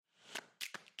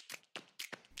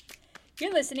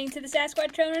You're listening to the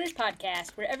Sasquatch Trail Runners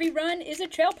podcast, where every run is a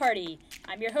trail party.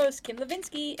 I'm your host, Kim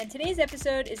Levinsky, and today's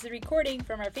episode is the recording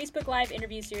from our Facebook Live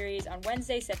interview series on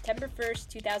Wednesday, September 1st,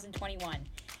 2021.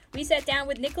 We sat down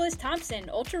with Nicholas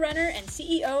Thompson, ultra runner and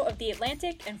CEO of The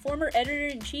Atlantic and former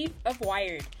editor-in-chief of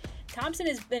Wired. Thompson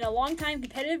has been a longtime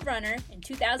competitive runner. In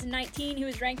 2019, he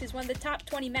was ranked as one of the top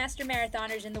 20 master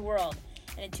marathoners in the world.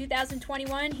 And in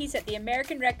 2021, he set the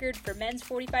American record for men's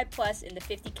 45 plus in the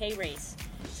 50K race.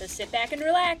 So sit back and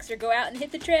relax, or go out and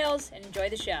hit the trails and enjoy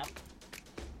the show.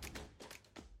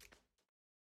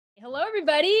 Hello,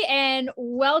 everybody, and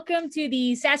welcome to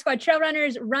the Sasquatch Trail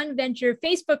Runners Run Venture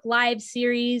Facebook Live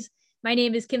series. My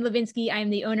name is Kim Levinsky. I am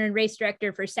the owner and race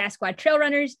director for Sasquatch Trail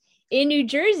Runners in New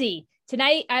Jersey.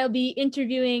 Tonight, I'll be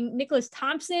interviewing Nicholas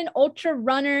Thompson, ultra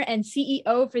runner and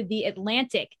CEO for The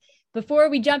Atlantic. Before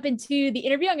we jump into the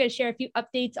interview, I'm going to share a few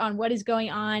updates on what is going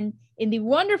on in the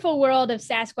wonderful world of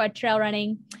Sasquatch trail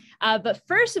running. But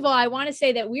first of all, I want to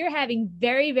say that we are having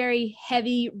very, very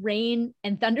heavy rain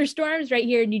and thunderstorms right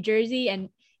here in New Jersey. And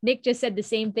Nick just said the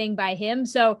same thing by him.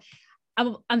 So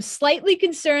I'm slightly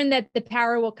concerned that the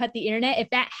power will cut the internet.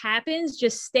 If that happens,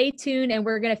 just stay tuned and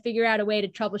we're going to figure out a way to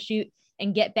troubleshoot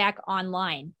and get back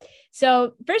online.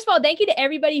 So first of all, thank you to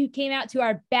everybody who came out to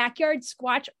our Backyard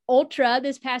Squatch Ultra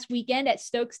this past weekend at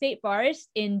Stoke State Forest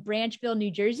in Branchville,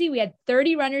 New Jersey. We had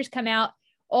 30 runners come out,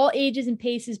 all ages and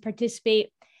paces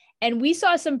participate. And we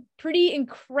saw some pretty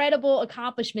incredible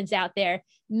accomplishments out there.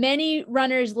 Many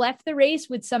runners left the race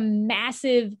with some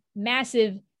massive,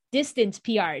 massive distance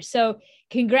PRs. So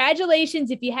congratulations.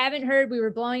 If you haven't heard, we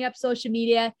were blowing up social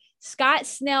media. Scott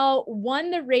Snell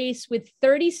won the race with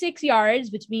 36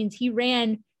 yards, which means he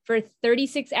ran for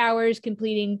 36 hours,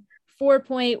 completing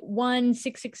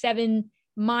 4.1667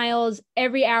 miles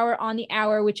every hour on the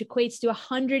hour, which equates to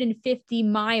 150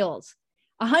 miles.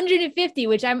 150,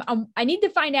 which I need to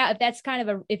find out if that's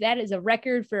if that is a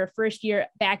record for a first year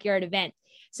backyard event.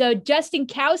 So Justin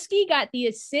Kowski got the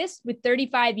assist with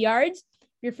 35 yards. If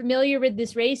you're familiar with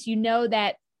this race, you know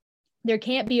that there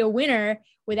can't be a winner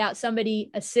without somebody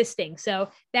assisting. So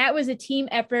that was a team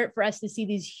effort for us to see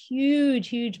these huge,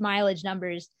 huge mileage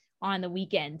numbers on the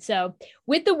weekend. So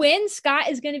with the win, Scott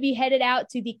is going to be headed out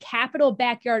to the Capital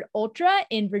Backyard Ultra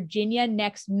in Virginia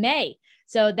next May.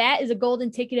 So that is a golden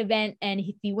ticket event. And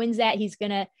if he wins that, he's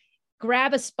going to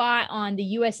grab a spot on the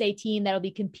USA team that'll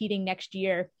be competing next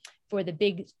year for the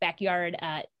big backyard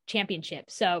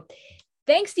championship. So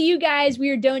thanks to you guys, we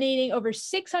are donating over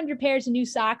 600 pairs of new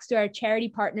socks to our charity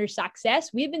partner,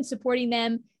 Success. We've been supporting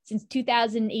them since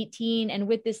 2018. And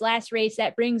with this last race,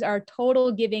 that brings our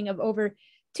total giving of over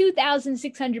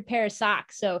 2,600 pair of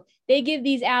socks. So they give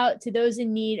these out to those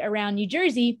in need around New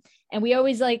Jersey. And we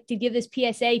always like to give this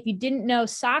PSA. If you didn't know,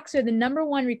 socks are the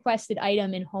 #1 requested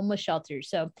item in homeless shelters.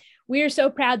 So we are so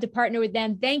proud to partner with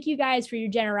them. Thank you guys for your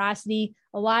generosity.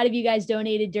 A lot of you guys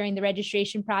donated during the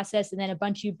registration process, and then a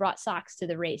bunch of you brought socks to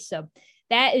the race. So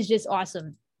that is just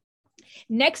awesome.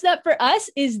 Next up for us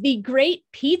is the Great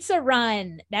Pizza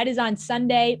Run. That is on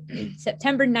Sunday,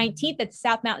 September 19th at the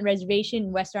South Mountain Reservation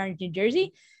in West Orange, New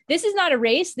Jersey. This is not a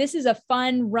race. This is a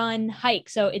fun run hike.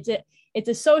 So it's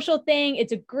a social thing.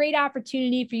 It's a great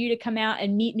opportunity for you to come out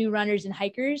and meet new runners and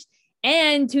hikers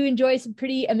and to enjoy some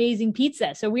pretty amazing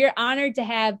pizza. So we are honored to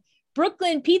have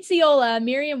Brooklyn Pizziola,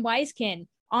 Miriam Weiskin,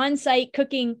 on site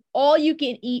cooking all you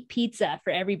can eat pizza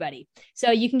for everybody.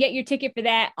 So you can get your ticket for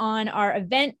that on our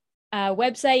event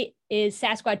website is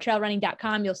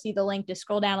sasquatchtrailrunning.com. You'll see the link. Just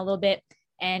scroll down a little bit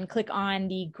and click on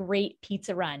the Great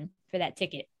Pizza Run for that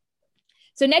ticket.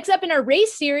 So next up in our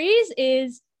race series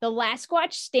is the Last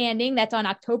Squatch Standing. That's on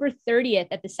October 30th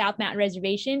at the South Mountain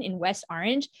Reservation in West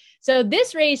Orange. So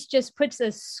this race just puts a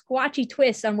squatchy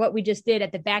twist on what we just did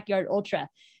at the Backyard Ultra.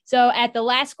 So at the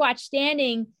Last Squatch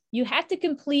Standing, you have to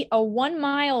complete a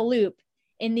 1-mile loop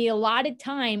in the allotted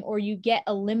time or you get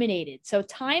eliminated. So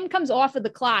time comes off of the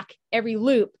clock every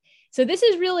loop. So this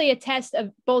is really a test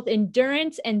of both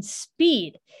endurance and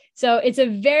speed. So it's a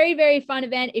very, very fun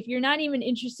event. If you're not even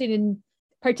interested in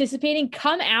participating,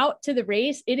 come out to the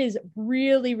race. It is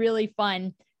really, really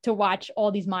fun to watch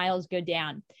all these miles go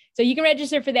down. So you can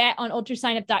register for that on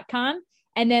ultrasignup.com.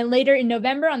 And then later in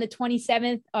November on the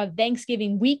 27th of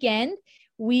Thanksgiving weekend,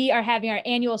 we are having our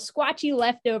annual Squatchy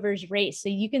Leftovers race. So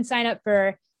you can sign up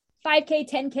for 5K,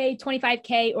 10K,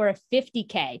 25K, or a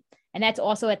 50K. And that's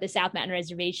also at the South Mountain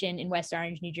Reservation in West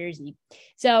Orange, New Jersey.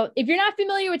 So if you're not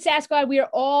familiar with Sasquatch, we are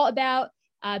all about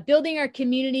building our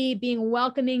community, being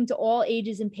welcoming to all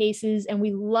ages and paces. And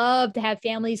we love to have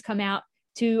families come out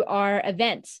to our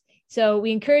events. So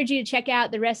we encourage you to check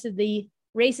out the rest of the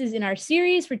races in our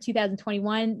series for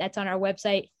 2021. That's on our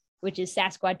website, which is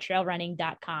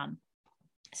sasquatchtrailrunning.com.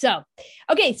 So,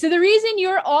 okay. So the reason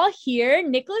you're all here,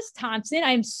 Nicholas Thompson,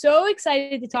 I'm so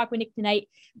excited to talk with Nick tonight.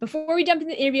 Before we jump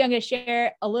into the interview, I'm going to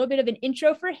share a little bit of an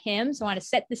intro for him. So I want to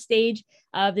set the stage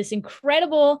of this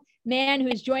incredible man who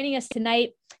is joining us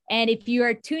tonight. And if you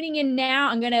are tuning in now,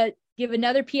 I'm going to give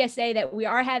another PSA that we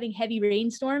are having heavy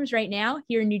rainstorms right now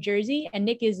here in New Jersey, and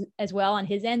Nick is as well on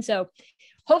his end. So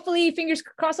hopefully,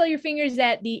 cross all your fingers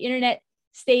that the internet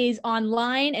stays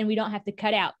online and we don't have to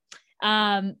cut out.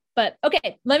 But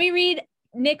okay, let me read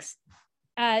Nick's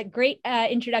great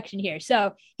introduction here.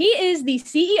 So he is the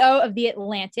CEO of The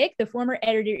Atlantic, the former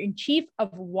editor-in-chief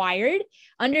of Wired.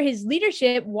 Under his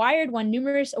leadership, Wired won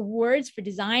numerous awards for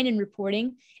design and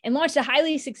reporting and launched a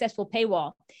highly successful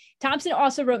paywall. Thompson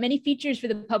also wrote many features for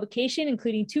the publication,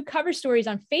 including 2 cover stories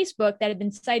on Facebook that have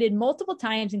been cited multiple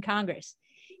times in Congress.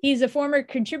 He's a former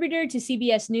contributor to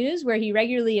CBS News, where he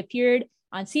regularly appeared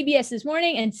on CBS This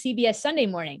Morning and CBS Sunday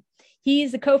Morning.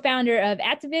 He's the co-founder of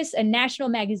Activist, a national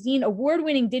magazine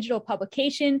award-winning digital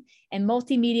publication and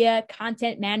multimedia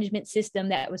content management system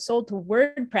that was sold to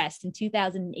WordPress in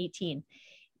 2018.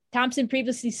 Thompson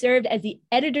previously served as the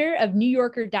editor of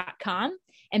NewYorker.com.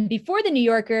 And before the New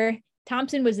Yorker,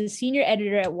 Thompson was the senior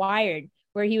editor at Wired,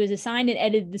 where he was assigned and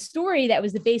edited the story that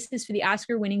was the basis for the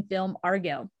Oscar-winning film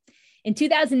Argo. In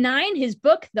 2009, his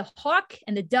book, The Hawk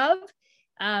and the Dove,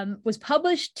 was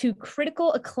published to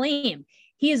critical acclaim.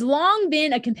 He has long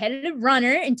been a competitive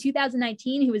runner. In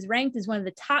 2019, he was ranked as one of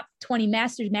the top 20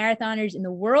 Masters marathoners in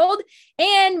the world.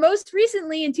 And most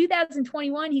recently, in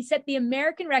 2021, he set the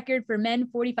American record for men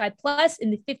 45 plus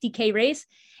in the 50K race.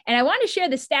 And I want to share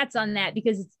the stats on that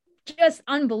because it's just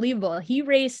unbelievable. He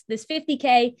raced this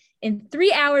 50K in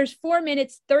 3 hours, 4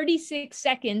 minutes, 36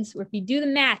 seconds, or if you do the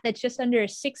math, that's just under a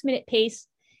 6-minute pace.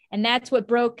 And that's what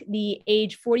broke the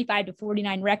age 45 to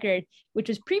 49 record, which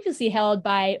was previously held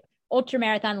by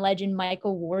ultramarathon legend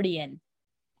Michael Wardian.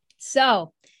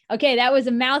 So, okay, that was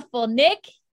a mouthful. Nick,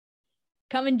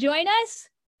 come and join us.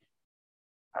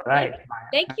 All right.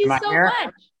 Thank you so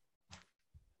much.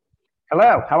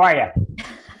 Hello, how are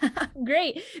you?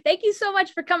 Great. Thank you so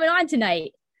much for coming on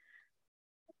tonight.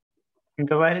 I'm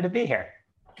delighted to be here.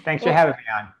 Thanks for having me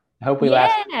on. I hope we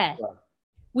last.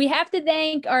 We have to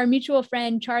thank our mutual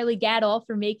friend, Charlie Gaddle,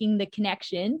 for making the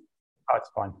connection. Oh, it's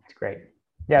fun. It's great.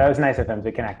 Yeah, that was nice of him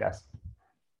to connect us.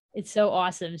 It's so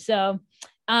awesome. So,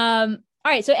 all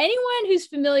right. So anyone who's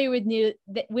familiar with you,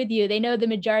 they know the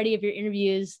majority of your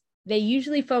interviews, they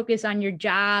usually focus on your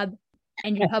job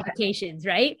and your publications,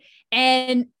 right?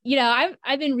 And, you know,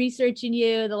 I've been researching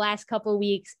you the last couple of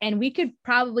weeks, and we could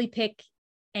probably pick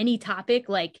any topic,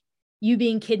 like you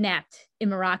being kidnapped in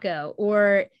Morocco,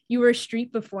 or you were a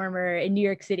street performer in New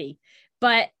York City.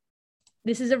 But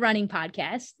this is a running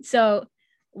podcast. So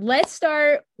let's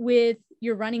start with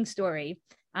your running story.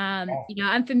 You know,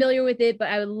 I'm familiar with it, but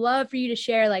I would love for you to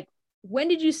share, like, when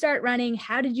did you start running?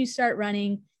 How did you start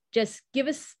running? Just give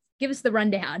us the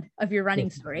rundown of your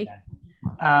running story.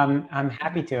 I'm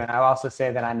happy to. And I'll also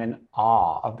say that I'm in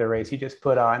awe of the race you just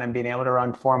put on, and being able to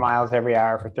run 4 miles every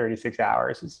hour for 36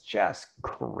 hours is just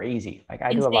crazy. Like,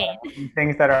 I do a lot of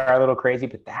things that are a little crazy,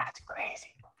 but that's crazy.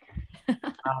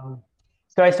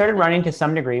 So I started running to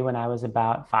some degree when I was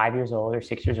about 5 years old or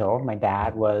 6 years old. My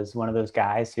dad was one of those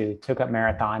guys who took up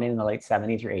marathoning in the late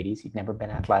 70s or 80s. He'd never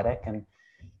been athletic and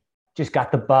just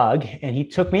got the bug, and he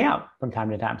took me out from time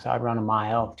to time. So I'd run a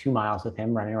mile, 2 miles with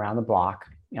him running around the block.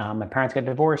 My parents got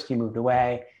divorced. He moved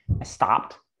away. I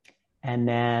stopped. And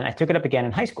then I took it up again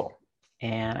in high school.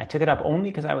 And I took it up only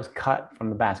because I was cut from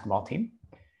the basketball team.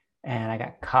 And I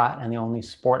got cut, and the only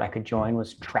sport I could join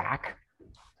was track.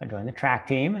 I joined the track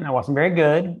team, and I wasn't very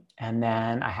good. And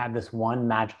then I had this one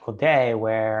magical day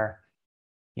where,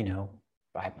 you know,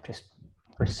 I just,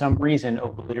 for some reason,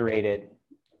 obliterated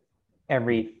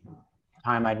every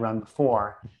time I'd run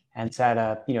before and set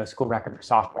a, school record for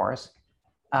sophomores.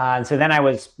 And so then I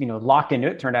was, locked into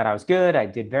it. Turned out I was good. I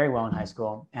did very well in high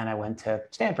school, and I went to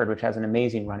Stanford, which has an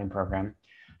amazing running program.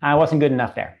 I wasn't good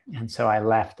enough there. And so I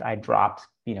left. I dropped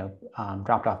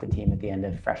off the team at the end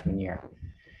of freshman year.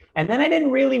 And then I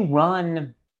didn't really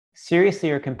run seriously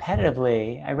or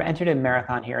competitively. I entered a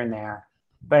marathon here and there,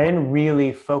 but I didn't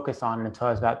really focus on it until I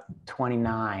was about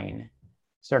 29.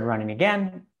 Started running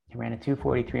again. I ran a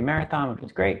 2:43 marathon, which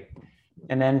was great.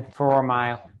 And then for all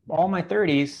my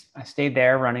 30s, I stayed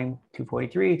there running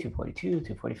 2:43, 2:42,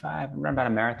 2:45, run about a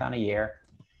marathon a year.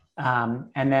 And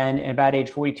then at about age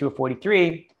 42 or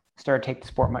 43, started to take the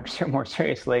sport much more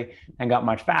seriously and got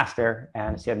much faster.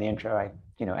 And as I said in the intro, I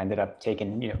ended up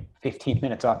taking 15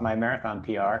 minutes off my marathon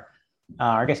PR, or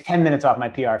I guess 10 minutes off my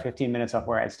PR, 15 minutes off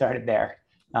where I started there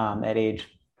at age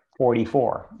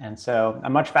 44. And so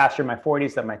I'm much faster in my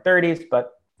 40s than my 30s,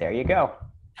 but there you go.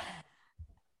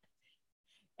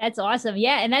 That's awesome.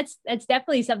 Yeah. And that's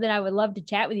definitely something I would love to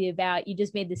chat with you about. You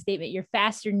just made the statement, you're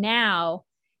faster now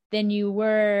than you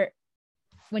were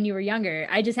when you were younger.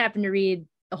 I just happened to read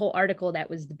a whole article that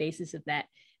was the basis of that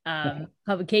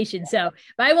publication. So,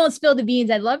 but I won't spill the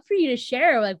beans. I'd love for you to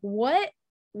share like what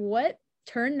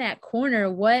turned that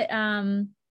corner? What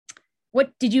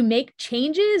did you make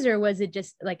changes, or was it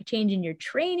just like a change in your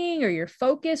training or your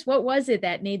focus? What was it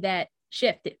that made that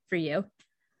shift for you?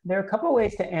 There are a couple of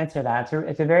ways to answer that.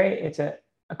 It's a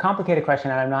complicated question,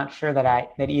 and I'm not sure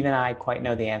that even I quite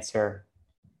know the answer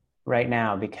right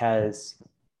now, because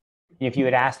if you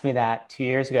had asked me that 2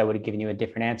 years ago, I would have given you a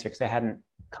different answer because I hadn't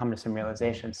come to some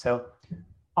realization. So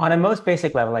on a most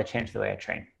basic level, I changed the way I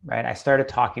train, right? I started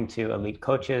talking to elite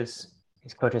coaches.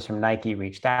 These coaches from Nike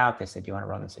reached out. They said, "Do you want to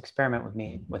run this experiment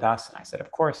with us?" And I said, "Of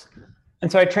course."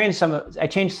 And so I changed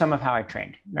some of how I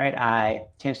trained, right? I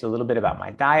changed a little bit about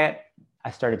my diet. I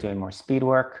started doing more speed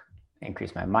work,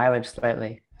 increased my mileage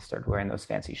slightly. I started wearing those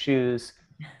fancy shoes.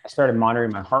 I started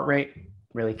monitoring my heart rate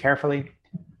really carefully.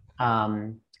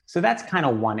 So that's kind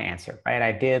of one answer, right?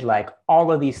 I did like all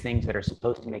of these things that are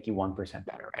supposed to make you 1%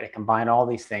 better, right? I combined all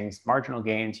these things, marginal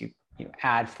gains. You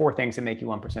add 4 things that make you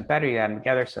 1% better. You add them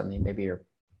together. Suddenly maybe you're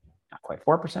not quite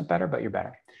 4% better, but you're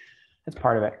better. That's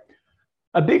part of it.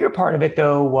 A bigger part of it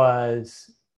though was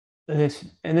this,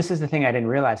 and this is the thing I didn't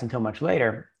realize until much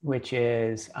later, which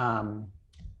is a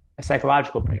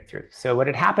psychological breakthrough. So what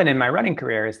had happened in my running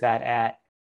career is that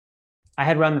I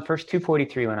had run the first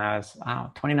 2:43 when I was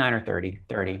 29 or 30,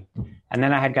 and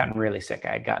then I had gotten really sick.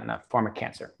 I had gotten a form of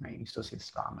cancer, right? You still see the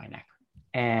scar on my neck.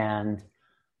 And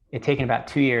it had taken about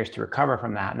 2 years to recover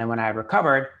from that. And then when I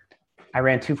recovered, I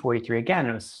ran 2:43 again.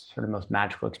 It was sort of the most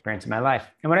magical experience of my life.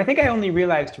 And what I think I only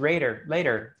realized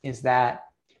later is that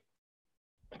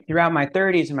throughout my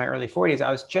 30s and my early 40s, I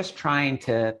was just trying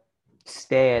to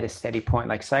stay at a steady point.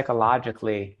 Like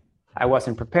psychologically, I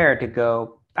wasn't prepared to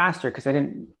go faster because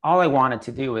all I wanted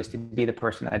to do was to be the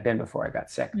person that I'd been before I got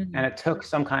sick. Mm-hmm. And it took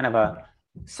some kind of a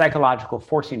psychological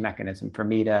forcing mechanism for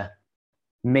me to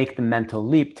make the mental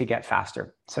leap to get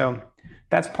faster. So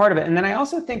that's part of it. And then I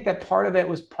also think that part of it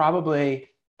was probably,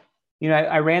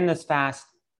 I ran this fast.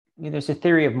 There's a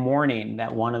theory of mourning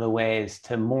that one of the ways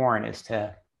to mourn is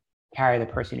to carry the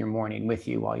person you're mourning with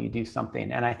you while you do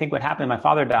something. And I think what happened, my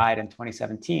father died in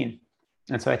 2017.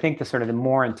 And so I think the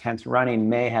more intense running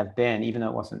may have been, even though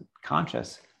it wasn't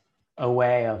conscious, a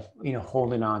way of,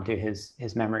 holding on to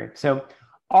his memory. So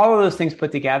all of those things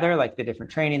put together, like the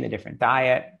different training, the different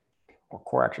diet, or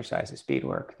core exercises, speed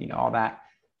work, all that,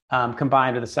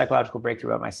 combined with a psychological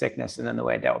breakthrough about my sickness and then the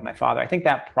way I dealt with my father. I think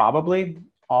that probably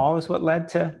all is what led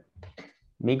to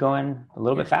me going a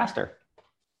little bit faster.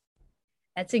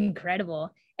 That's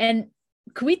incredible. And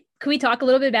could we talk a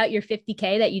little bit about your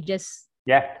 50K that you just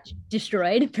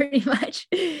destroyed pretty much?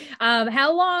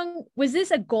 How long was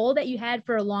this a goal that you had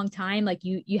for a long time? Like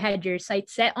you had your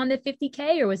sights set on the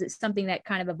 50K, or was it something that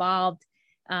kind of evolved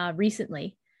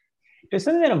recently? It was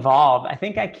something that evolved. I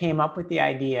think I came up with the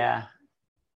idea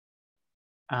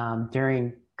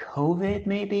during COVID,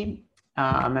 maybe.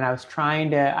 And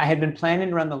I had been planning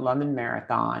to run the London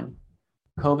Marathon.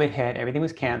 COVID hit, everything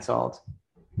was canceled.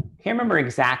 I can't remember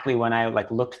exactly when I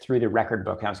looked through the record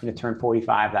book. I was going to turn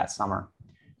 45 that summer.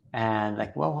 And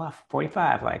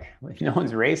 45, if no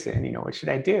one's racing, what should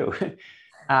I do? And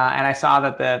I saw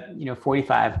that the,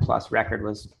 45 plus record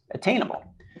was attainable.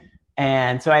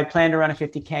 And so I planned to run a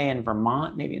 50K in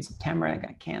Vermont, maybe in September, and it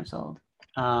got canceled.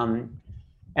 And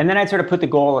then I sort of put the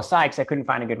goal aside because I couldn't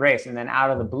find a good race. And then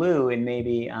out of the blue in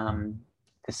maybe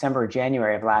December or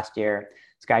January of last year,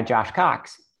 this guy, Josh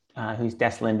Cox, who's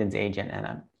Des Linden's agent and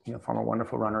a former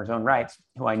wonderful runner in his own rights,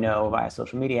 who I know via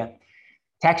social media,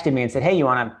 texted me and said, "Hey, you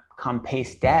want to come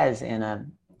pace Des in a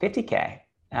 50K?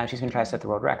 She's going to try to set the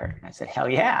world record." And I said, "Hell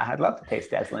yeah, I'd love to pace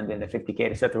Des Linden in a 50K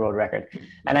to set the world record."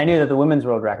 And I knew that the women's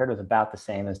world record was about the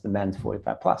same as the men's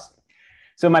 45 plus.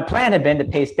 So my plan had been to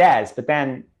pace Des, but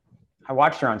then I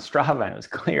watched her on Strava and it was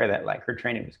clear that her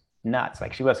training was nuts.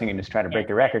 She wasn't going to just try to break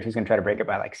the record. She was going to try to break it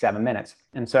by 7 minutes.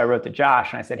 And so I wrote to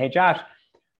Josh and I said, "Hey, Josh,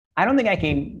 I don't think I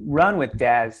can run with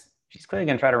Des. She's clearly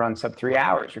going to try to run sub 3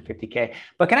 hours for 50K,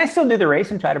 but can I still do the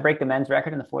race and try to break the men's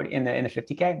record in the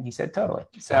 50K? And he said, "Totally."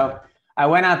 So I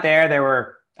went out there. There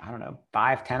were,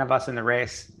 5-10 of us in the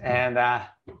race, and I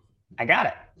got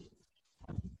it.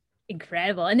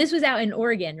 Incredible. And this was out in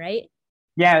Oregon, right?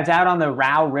 Yeah, it's out on the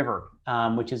Row River,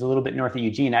 which is a little bit north of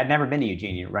Eugene. I'd never been to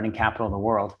Eugene, running capital of the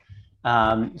world.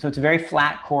 So it's a very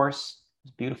flat course. It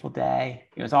was a beautiful day.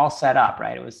 It was all set up,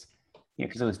 right? It was,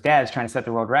 because it was Des trying to set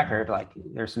the world record.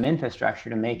 There's some infrastructure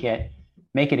to make it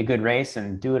make it a good race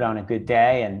and do it on a good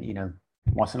day. And,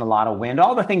 wasn't a lot of wind,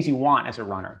 all the things you want as a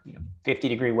runner,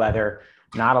 50-degree weather,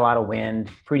 not a lot of wind,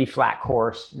 pretty flat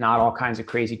course, not all kinds of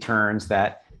crazy turns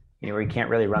that, where you can't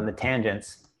really run the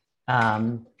tangents.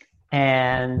 And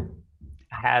I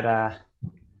had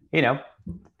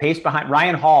pace behind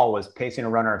Ryan Hall was pacing a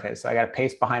runner of his. So I got a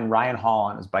pace behind Ryan Hall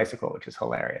on his bicycle, which is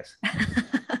hilarious.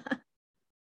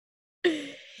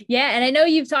 Yeah. And I know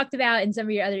you've talked about in some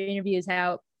of your other interviews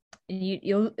how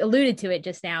you alluded to it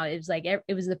just now. It was like,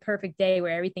 it was the perfect day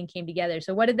where everything came together.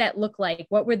 So what did that look like?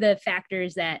 What were the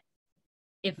factors that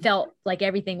it felt like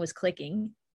everything was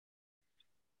clicking?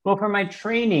 Well, for my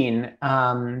training,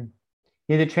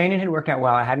 the training had worked out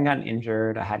well. I hadn't gotten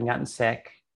injured. I hadn't gotten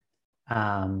sick.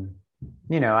 I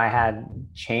had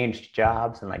changed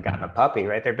jobs and like gotten a puppy,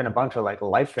 right? There'd been a bunch of like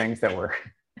life things that were,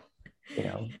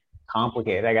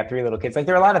 complicated. I got 3 little kids. Like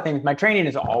there are a lot of things. My training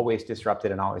is always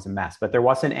disrupted and always a mess, but there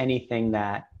wasn't anything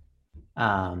that,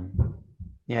 I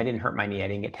didn't hurt my knee. I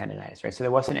didn't get tendonitis, right? So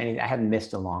there wasn't I hadn't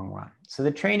missed a long run. So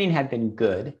the training had been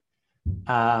good.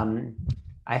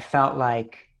 I felt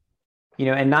like,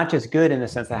 and not just good in the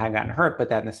sense that I hadn't gotten hurt, but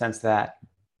that in the sense that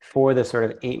for the sort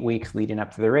of 8 weeks leading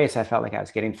up to the race, I felt like I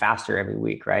was getting faster every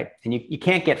week, right? And you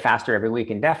can't get faster every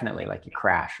week indefinitely, like you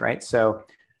crash, right? So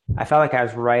I felt like I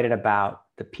was right at about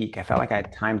the peak. I felt like I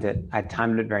timed it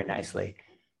very nicely.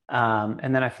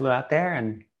 And then I flew out there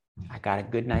and I got a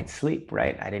good night's sleep,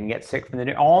 right? I didn't get sick from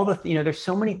there's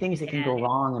so many things that can go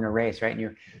wrong in a race, right? And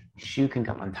your shoe can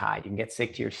come untied. You can get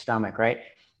sick to your stomach, right?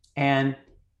 And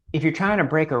if you're trying to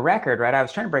break a record, right? I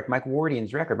was trying to break Mike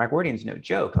Wardian's record. Mike Wardian's no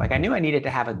joke. Like I knew I needed to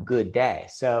have a good day.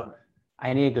 So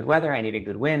I needed good weather. I needed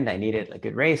good wind. I needed a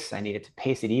good race. I needed to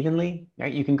pace it evenly,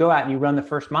 right? You can go out and you run the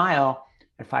first mile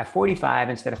at 5:45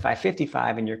 instead of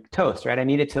 5:55 and you're toast, right? I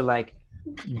needed to like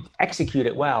execute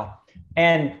it well.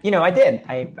 And, I did.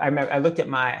 I looked at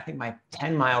I think my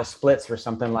 10-mile splits were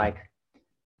something like,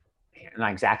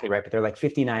 not exactly right, but they're like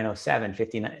 59:07,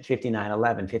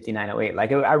 59:11, 59:08.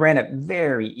 Like I ran it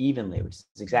very evenly, which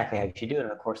is exactly how you should do it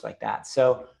in a course like that.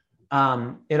 So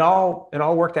it all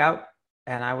worked out,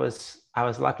 and I was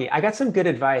lucky. I got some good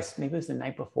advice. Maybe it was the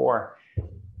night before,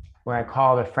 where I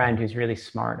called a friend who's really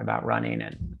smart about running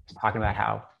and talking about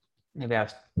how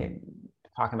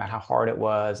hard it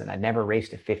was, and I'd never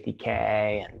raced a 50K,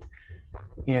 and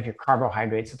if your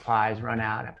carbohydrate supplies run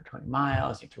out after 20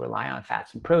 miles, you have to rely on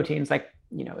fats and proteins. Like,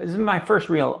 this is my first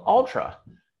real ultra.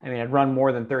 I mean, I'd run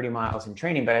more than 30 miles in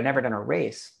training, but I'd never done a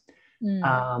race.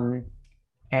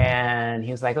 And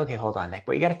he was like, okay, hold on, Nick.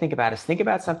 What you got to think about is think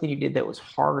about something you did that was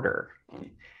harder.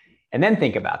 And then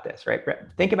think about this, right?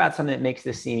 Think about something that makes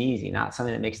this seem easy, not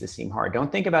something that makes this seem hard.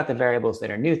 Don't think about the variables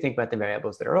that are new. Think about the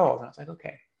variables that are old. And I was like,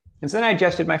 okay. And so then I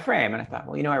adjusted my frame and I thought,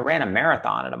 well, I ran a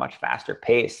marathon at a much faster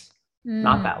pace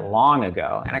not that long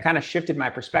ago. And I kind of shifted my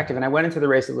perspective and I went into the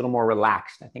race a little more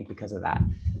relaxed, I think because of that.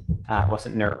 I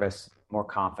wasn't nervous, more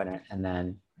confident. And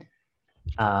then,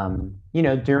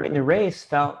 during the race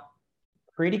felt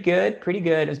pretty good.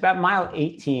 It was about mile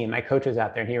 18. My coach was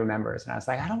out there and he remembers. And I was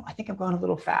like, I think I'm going a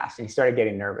little fast. And he started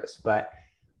getting nervous, but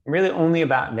really only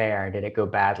about there did it go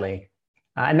badly.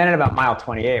 And then at about mile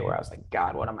 28, where I was like,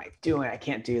 God, what am I doing? I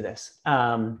can't do this.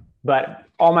 But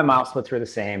all my mile splits were the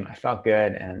same. I felt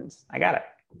good and I got it.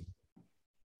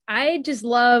 I just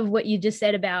love what you just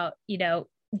said about,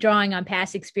 drawing on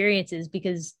past experiences,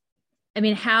 because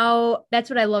that's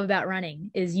what I love about running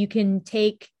is you can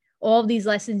take all of these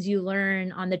lessons you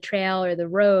learn on the trail or the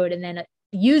road and then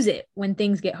use it when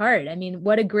things get hard. I mean,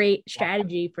 what a great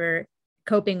strategy for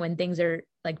coping when things are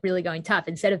like really going tough.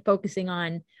 Instead of focusing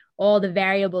on all the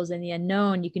variables and the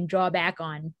unknown, you can draw back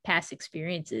on past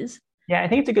experiences. Yeah, I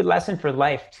think it's a good lesson for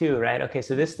life too, right? Okay,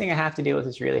 so this thing I have to deal with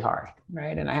is really hard,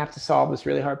 right? And I have to solve this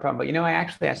really hard problem. But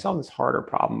I solved this harder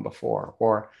problem before,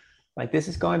 or like this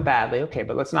is going badly. Okay,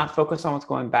 but let's not focus on what's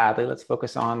going badly. Let's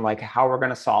focus on like how we're going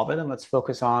to solve it, and let's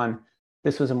focus on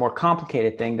this was a more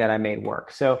complicated thing that I made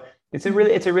work. So it's a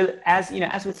really as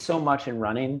with so much in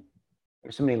running,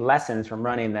 there's so many lessons from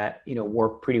running that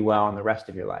work pretty well in the rest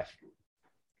of your life.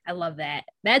 I love that.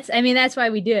 That's why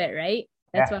we do it, right?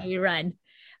 That's why we run.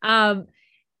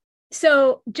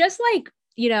 So just like,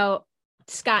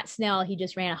 Scott Snell, he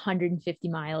just ran 150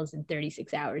 miles in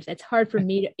 36 hours. That's hard for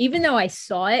me to, even though I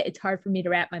saw it, it's hard for me to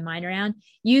wrap my mind around.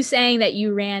 You saying that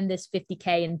you ran this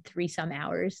 50K in 3 some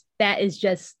hours, that is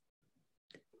just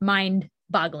mind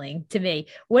boggling to me.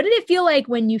 What did it feel like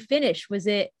when you finished? Was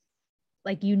it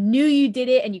like you knew you did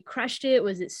it and you crushed it?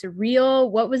 Was it surreal?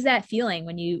 What was that feeling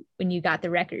when you got the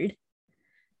record?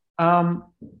 I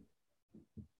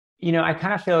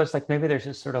kind of feel it's like maybe there's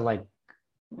this sort of like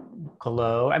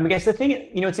glow. I mean, I guess the thing,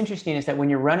 what's interesting is that when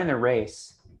you're running a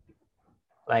race,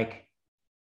 like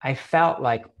I felt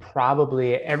like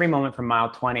probably every moment from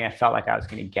mile 20, I felt like I was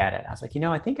going to get it. I was like,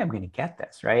 I think I'm going to get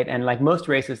this, right? And like most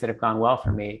races that have gone well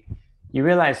for me, you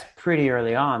realize pretty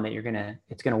early on that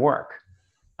it's going to work.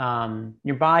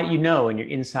 Your body, and you're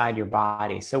inside your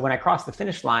body. So when I crossed the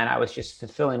finish line, I was just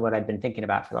fulfilling what I'd been thinking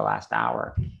about for the last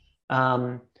hour.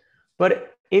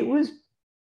 But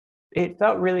it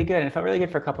felt really good. And it felt really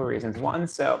good for a couple of reasons. One,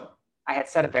 so I had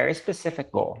set a very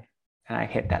specific goal and I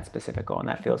hit that specific goal, and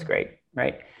that feels great,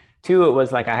 right? Two, it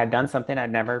was like I had done something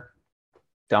I'd never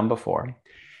done before.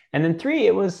 And then three,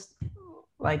 it was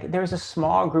like there was a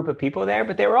small group of people there,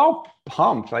 but they were all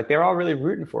pumped. Like they were all really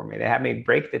rooting for me. They had me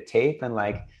break the tape, and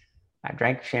like I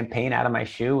drank champagne out of my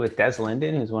shoe with Des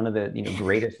Linden, who's one of the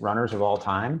greatest runners of all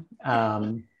time.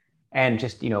 And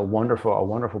just a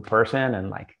wonderful person. And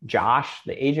like Josh,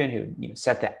 the agent who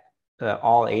set the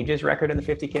all ages record in the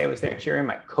 50K, was there cheering.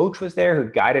 My coach was there, who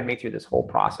guided me through this whole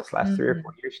process last 3 or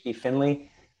 4 years, Steve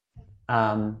Finley.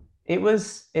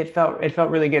 It felt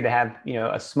really good to have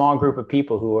a small group of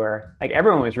people who were like,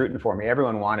 everyone was rooting for me.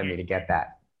 Everyone wanted me to get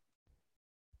that.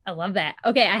 I love that.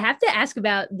 Okay, I have to ask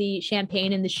about the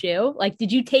champagne in the shoe. Like,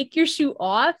 did you take your shoe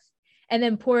off and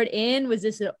then pour it in? Was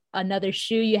this another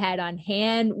shoe you had on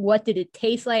hand? What did it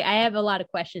taste like? I have a lot of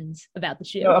questions about the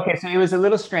shoe. Okay, so it was a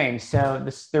little strange. So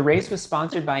the race was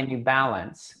sponsored by New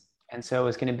Balance. And so it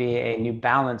was going to be a New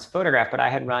Balance photograph, but I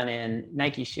had run in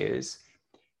Nike shoes.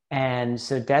 And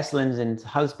so Des Linden's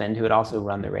husband, who had also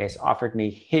run the race, offered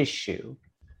me his shoe.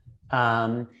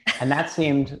 And that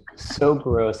seemed so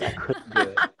gross, I couldn't do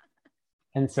it.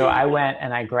 And so I went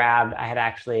and I drank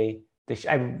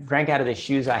out of the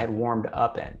shoes I had warmed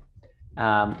up in.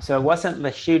 So it wasn't,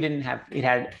 the shoe it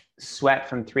had sweat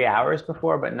from 3 hours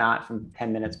before, but not from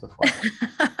 10 minutes before.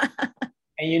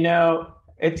 And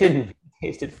it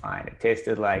tasted fine. It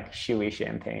tasted like shoey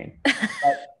champagne.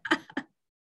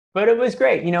 But it was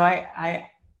great.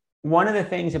 One of the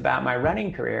things about my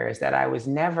running career is that I was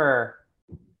never,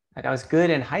 like, I was good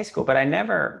in high school, but I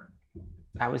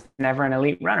was never an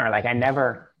elite runner. Like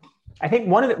I think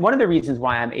one of the reasons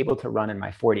why I'm able to run in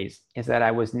my 40s is that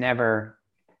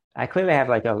I clearly have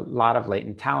like a lot of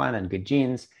latent talent and good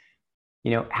genes.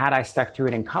 Had I stuck through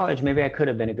it in college, maybe I could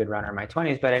have been a good runner in my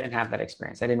 20s, but I didn't have that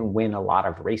experience. I didn't win a lot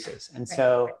of races. And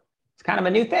so it's kind of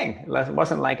a new thing. It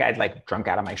wasn't like I'd like drunk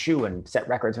out of my shoe and set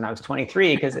records when I was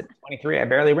 23, because at 23, I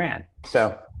barely ran.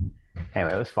 So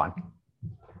anyway, it was fun.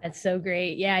 That's so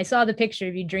great. Yeah, I saw the picture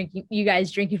of you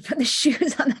guys drinking from the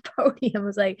shoes on the podium. I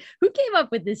was like, who came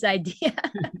up with this idea?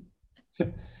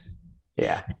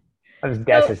 Yeah, I was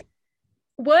guessing. So,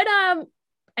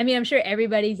 I'm sure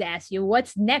everybody's asked you,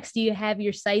 what's next? Do you have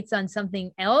your sights on something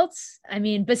else? I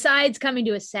mean, besides coming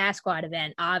to a Sasquatch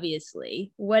event,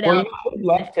 obviously, what else? I would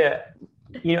love to,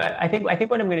 I think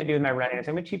what I'm going to do with my running is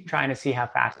I'm going to keep trying to see how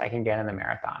fast I can get in the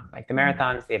marathon. Like the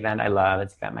marathon is the event I love.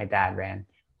 It's the event my dad ran.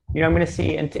 I'm going to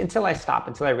see until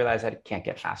I realize I can't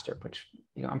get faster, which,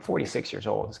 I'm 46 years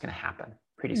old. It's going to happen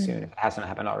pretty soon if it hasn't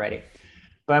happened already.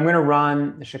 But I'm going to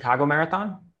run the Chicago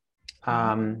Marathon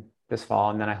this fall,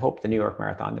 and then I hope the New York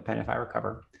Marathon, depending if I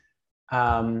recover.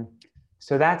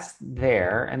 So that's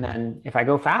there. And then if I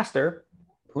go faster,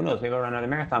 who knows, maybe I'll run another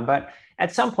marathon. But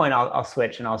at some point I'll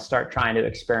switch and I'll start trying to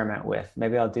experiment with,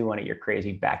 maybe I'll do one of your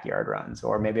crazy backyard runs,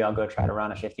 or maybe I'll go try to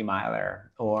run a 50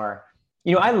 miler, or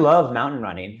I love mountain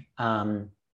running. And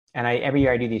every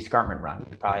year I do the escarpment run.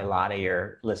 Probably a lot of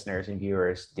your listeners and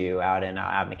viewers do out in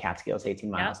the Catskills, 18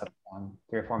 miles up on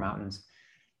 3 or 4 mountains.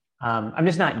 I'm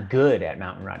just not good at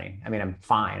mountain running. I mean, I'm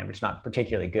fine. I'm just not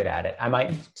particularly good at it. I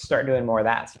might start doing more of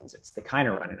that, since it's the kind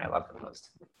of running I love the most.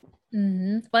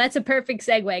 Mm-hmm. Well, that's a perfect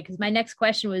segue, because my next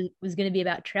question was going to be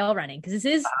about trail running, because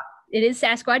it is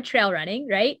Sasquatch trail running,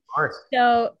 right? Of course.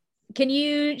 So can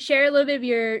you share a little bit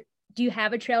of do you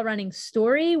have a trail running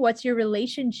story? What's your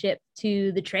relationship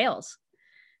to the trails?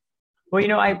 Well,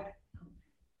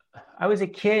 I was a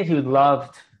kid who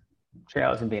loved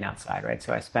trails and being outside, right?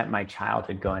 So I spent my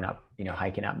childhood going up,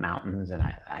 hiking up mountains, and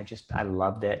I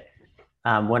loved it.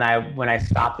 When I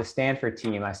stopped the Stanford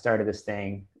team, I started this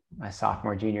thing my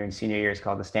sophomore, junior, and senior years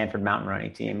called the Stanford Mountain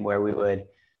Running Team, where we would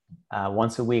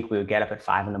once a week we would get up at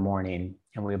 5 a.m.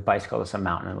 and we would bicycle to some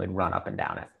mountain and we'd run up and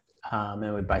down it.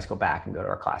 And we'd bicycle back and go to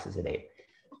our classes at 8.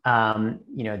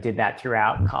 Did that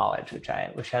throughout college, which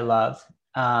I loved.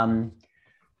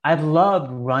 I've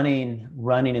loved running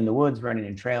in the woods, running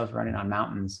in trails, running on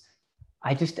mountains.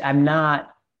 I'm not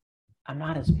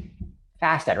as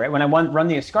fast at it, right? When I run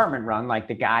the escarpment run, like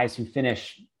the guys who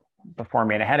finish before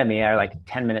me and ahead of me are like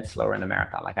 10 minutes slower in the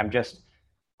marathon. Like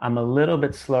I'm a little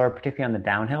bit slower, particularly on the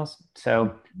downhills.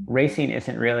 So racing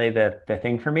isn't really the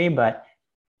thing for me. But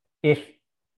if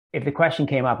the question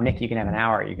came up, Nick, you can have an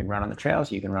hour, you can run on the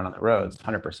trails, you can run on the roads.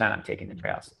 100%, I'm taking the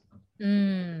trails.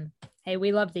 Hey,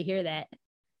 we love to hear that.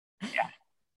 Yeah.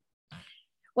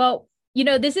 Well,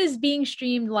 this is being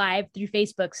streamed live through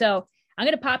Facebook. So I'm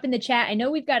going to pop in the chat. I know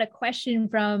we've got a question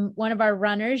from one of our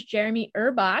runners, Jeremy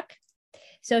Urbach.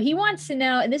 So he wants to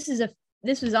know, and this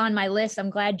was on my list. I'm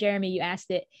glad, Jeremy, you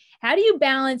asked it. How do you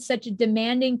balance such a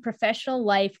demanding professional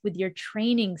life with your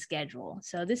training schedule?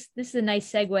 So this is a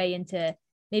nice segue into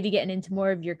maybe getting into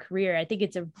more of your career. I think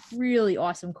it's a really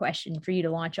awesome question for you to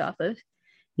launch off of.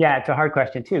 Yeah, it's a hard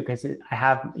question too, because I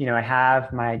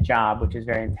have my job, which is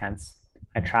very intense.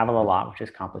 I travel a lot, which is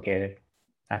complicated.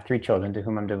 I have 3 children to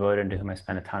whom I'm devoted and to whom I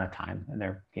spend a ton of time. And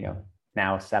they're,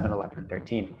 now 7, 11, and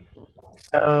 13.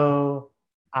 So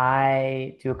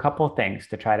I do a couple of things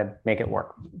to try to make it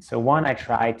work. So one, I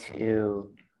try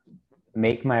to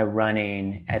make my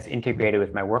running as integrated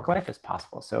with my work life as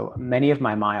possible. So many of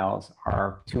my miles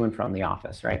are to and from the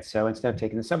office, right? So instead of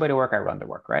taking the subway to work, I run to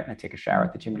work, right? And I take a shower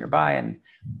at the gym nearby and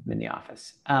I'm in the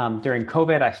office. During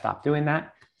COVID, I stopped doing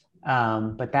that.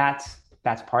 But that's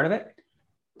part of it.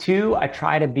 2, I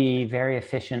try to be very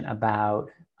efficient about,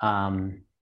 I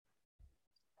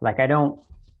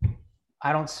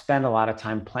don't spend a lot of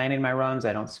time planning my runs.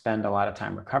 I don't spend a lot of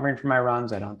time recovering from my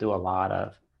runs. I don't do a lot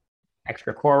of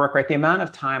extra core work, right? The amount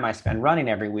of time I spend running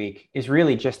every week is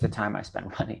really just the time I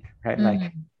spend running,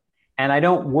 right? And I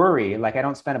don't worry, I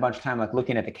don't spend a bunch of time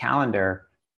looking at the calendar,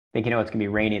 thinking, it's gonna be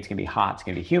rainy, it's gonna be hot, it's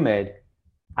gonna be humid.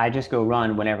 I just go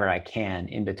run whenever I can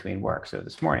in between work. So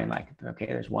this morning, okay,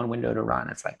 there's one window to run.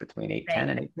 It's between 8:10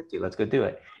 and 8:50. Let's go do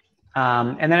it.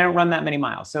 And then I don't run that many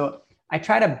miles. So I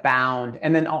try to bound.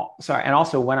 And then, and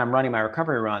also when I'm running my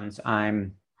recovery runs,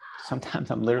 sometimes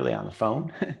I'm literally on the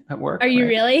phone at work. Are you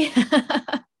really?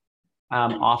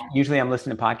 Usually I'm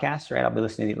listening to podcasts, right? I'll be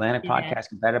listening to the Atlantic podcast,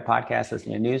 competitive podcasts,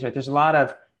 listening to news, right? There's a lot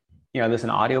of, listen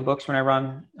to audiobooks when I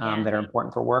run that are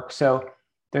important for work. So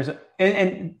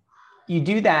and you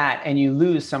do that and you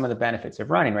lose some of the benefits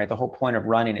of running, right? The whole point of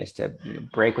running is to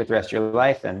break with the rest of your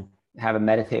life and have a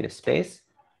meditative space.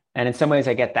 And in some ways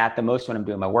I get that the most when I'm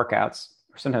doing my workouts,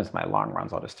 or sometimes my long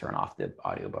runs, I'll just turn off the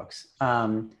audiobooks.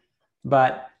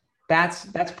 But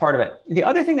that's part of it. The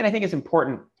other thing that I think is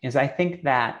important is I think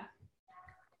that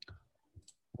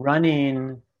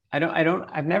running,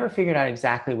 I've never figured out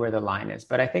exactly where the line is,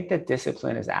 but I think that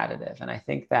discipline is additive. And I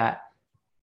think that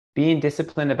being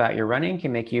disciplined about your running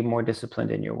can make you more disciplined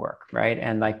in your work, right?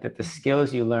 And that the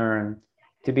skills you learn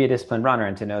to be a disciplined runner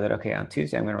and to know that, okay, on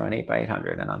Tuesday, I'm going to run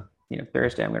 8x800. And on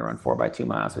Thursday, I'm going to run 4x2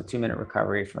 miles with 2-minute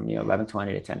recovery from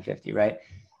 11:20 to 10:50, right?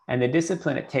 And the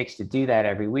discipline it takes to do that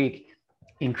every week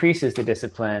increases the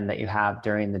discipline that you have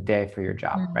during the day for your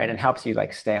job, right? And helps you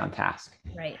stay on task.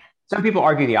 Right. Some people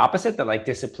argue the opposite, that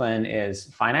discipline is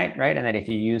finite, right? And that if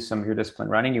you use some of your discipline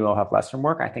running, you will have less from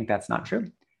work. I think that's not true.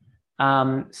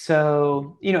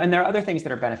 So, and there are other things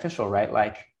that are beneficial,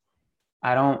 right?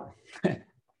 I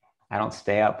don't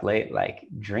stay up late,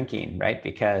 drinking, right?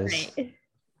 Because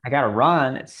I got to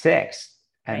run at 6.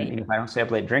 And if I don't stay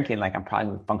up late drinking, I'm probably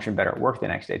going to function better at work the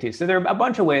next day too. So there are a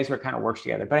bunch of ways where it kind of works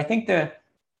together. But I think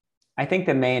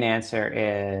the main answer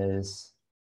is,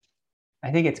 I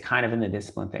think it's kind of in the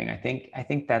discipline thing. I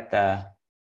think that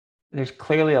there's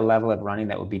clearly a level of running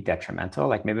that would be detrimental.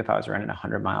 Maybe if I was running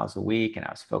 100 miles a week and I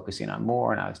was focusing on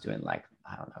more and I was doing I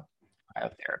don't know,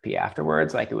 cryotherapy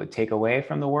afterwards, it would take away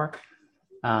from the work.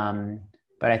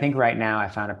 But I think right now I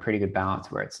found a pretty good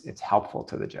balance where it's helpful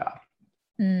to the job.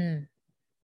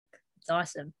 It's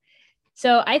awesome.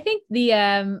 So I think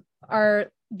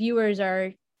our viewers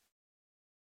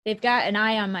they've got an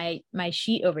eye on my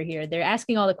sheet over here. They're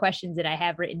asking all the questions that I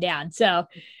have written down. So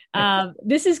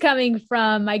this is coming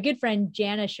from my good friend,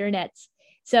 Jana Shernetz.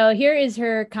 So here is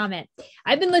her comment.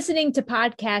 I've been listening to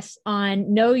podcasts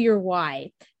on Know Your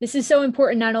Why. This is so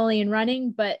important, not only in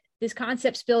running, but this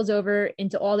concept spills over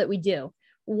into all that we do.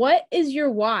 What is your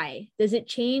why? Does it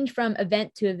change from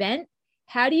event to event?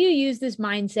 How do you use this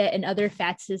mindset in other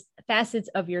facets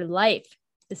of your life?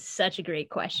 This is such a great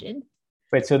question.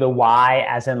 Wait, so the why,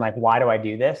 as in why do I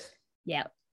do this? Yeah.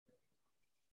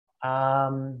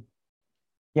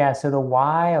 Yeah, so the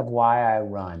why of why I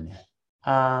run.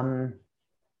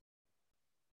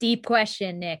 Deep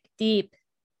question, Nick, deep.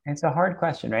 It's a hard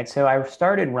question, right? So I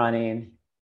started running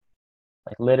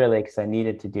literally because I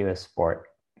needed to do a sport,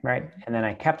 right? And then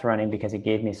I kept running because it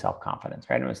gave me self-confidence,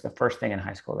 right? And it was the first thing in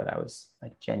high school that I was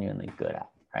genuinely good at,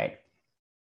 right?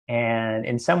 And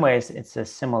in some ways, it's a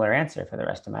similar answer for the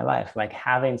rest of my life.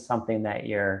 Having something that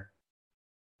you're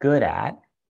good at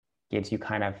gives you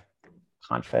kind of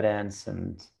confidence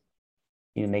and,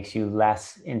 makes you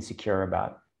less insecure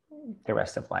about the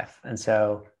rest of life. And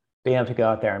so being able to go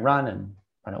out there and run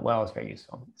it well is very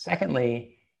useful.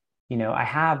 Secondly, I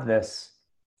have this,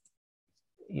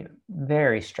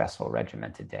 very stressful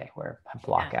regimented day where I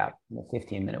block out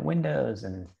 15-minute windows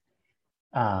and,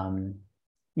 I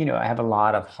have a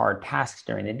lot of hard tasks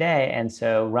during the day. And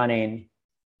so running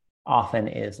often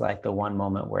is like the one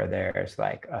moment where there's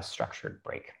like a structured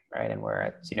break, right? And where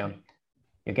it's, you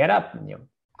get up and you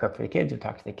cook for the kids, you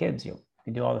talk to the kids, you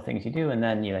do all the things you do. And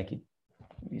then you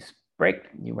break,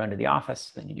 you run to the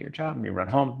office, then you do your job and you run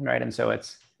home, right? And so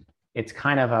it's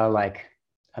kind of a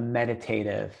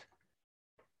meditative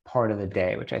part of the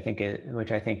day, which I think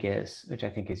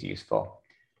is useful.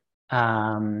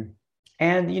 And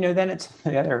then it's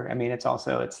the other. I mean, it's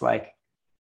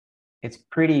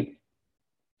pretty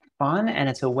fun, and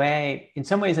it's a way. In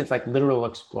some ways, it's like literal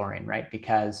exploring, right?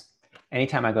 Because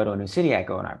anytime I go to a new city, I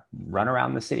go and I run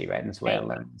around the city, right? And it's the way I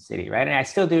learn the city, right? And I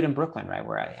still do it in Brooklyn, right?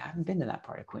 Where I haven't been to that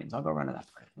part of Queens. I'll go run to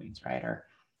that part of Queens, right? Or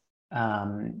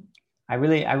I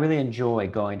really enjoy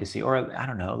going to see, or I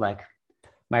don't know, like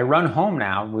my run home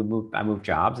now, I moved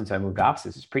jobs, and so I moved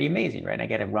offices. It's pretty amazing, right? And I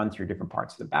get to run through different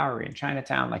parts of the Bowery and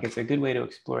Chinatown. Like it's a good way to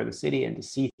explore the city and to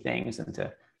see things and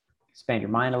to expand your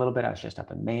mind a little bit. I was just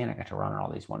up in Maine. I got to run on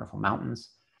all these wonderful mountains.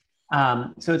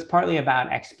 So it's partly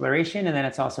about exploration, and then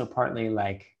it's also partly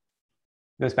like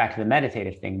goes back to the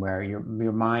meditative thing where your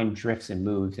mind drifts and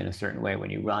moves in a certain way when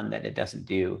you run that it doesn't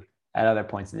do at other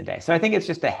points in the day. So I think it's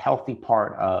just a healthy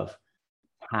part of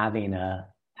having a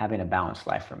balanced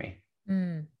life for me.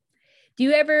 Mm. Do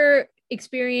you ever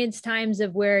experience times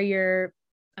of where you're,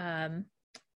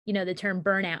 the term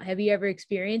burnout? Have you ever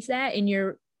experienced that in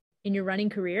your running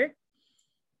career?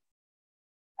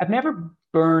 I've never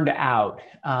burned out.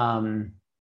 I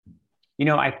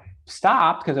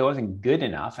stopped because I wasn't good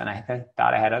enough, and I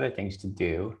thought I had other things to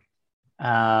do.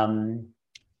 During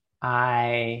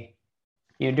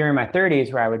my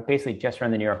 30s, where I would basically just run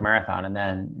the New York Marathon and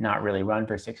then not really run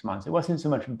for 6 months, it wasn't so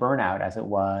much burnout as it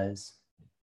was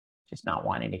just not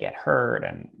wanting to get hurt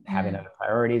and having other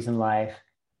priorities in life.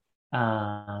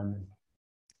 I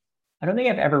don't think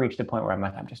I've ever reached a point where I'm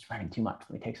like, I'm just running too much.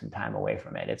 Let me take some time away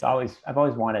from it. I've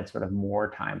always wanted sort of more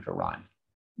time to run.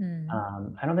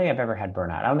 I don't think I've ever had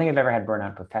burnout. I don't think I've ever had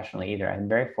burnout professionally either. I'm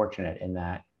very fortunate in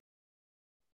that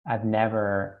I don't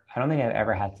think I've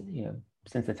ever had to,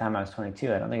 since the time I was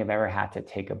 22, I don't think I've ever had to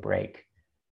take a break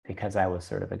because I was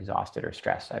sort of exhausted or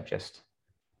stressed. I've just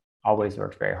always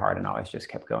worked very hard and always just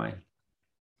kept going.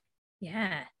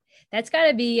 Yeah, that's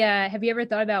gotta be, have you ever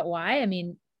thought about why? I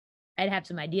mean, I'd have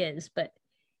some ideas, but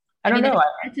I don't know.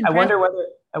 I wonder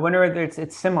whether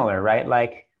it's similar, right?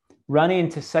 Like running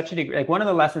to such a degree, like one of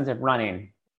the lessons of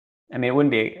running, I mean, it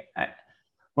wouldn't be,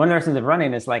 one of the lessons of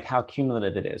running is like how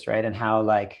cumulative it is, right? And how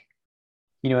like,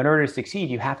 in order to succeed,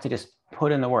 you have to just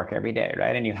put in the work every day,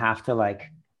 right? And you have to run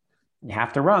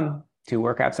 2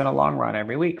 workouts in a long run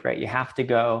every week, right? You have to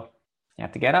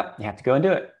get up, you have to go and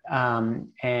do it.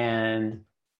 And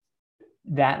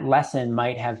that lesson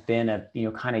might have been a,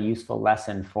 kind of useful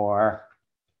lesson for,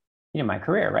 my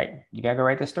career, right? You gotta go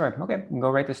write the story. Okay,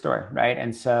 go write the story, right?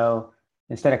 And so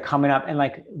instead of coming up and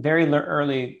like very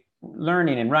early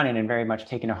learning and running and very much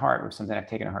taking to heart, which is something I've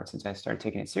taken to heart since I started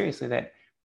taking it seriously, that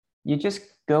you just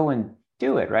go and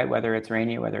do it, right? Whether it's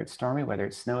rainy, whether it's stormy, whether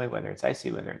it's snowy, whether it's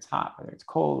icy, whether it's hot, whether it's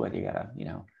cold, whether you got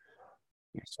your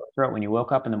sore throat when you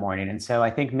woke up in the morning. And so I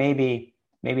think maybe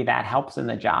that helps in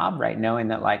the job, right? Knowing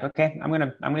that like, okay, I'm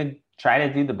gonna try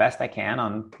to do the best I can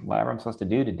on whatever I'm supposed to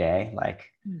do today, like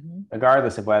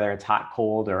regardless of whether it's hot,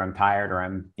 cold, or I'm tired, or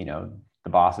I'm, the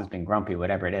boss has been grumpy,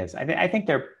 whatever it is. I think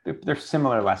they're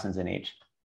similar lessons in each.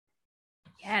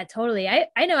 Yeah, totally.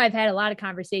 I know I've had a lot of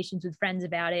conversations with friends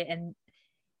about it. And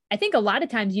I think a lot of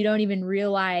times you don't even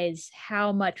realize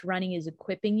how much running is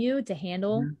equipping you to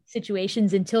handle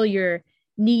situations until you're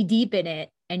knee deep in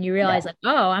it. And you realize like,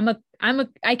 oh,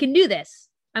 I can do this.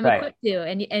 I'm equipped to.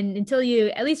 And until you,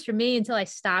 at least for me, until I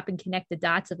stop and connect the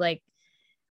dots of like,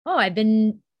 oh, I've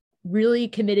been really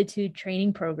committed to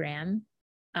training program.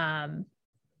 And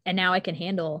now I can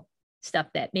handle stuff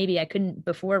that maybe I couldn't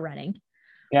before running.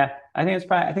 Yeah, I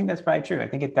think that's probably true. I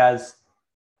think it does.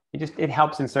 It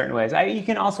helps in certain ways. You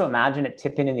can also imagine it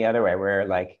tipping in the other way where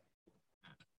like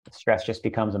stress just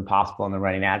becomes impossible and the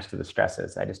running adds to the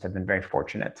stresses. I just have been very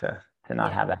fortunate to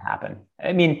not have that happen.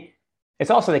 I mean, it's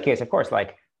also the case, of course,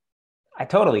 like I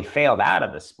totally failed out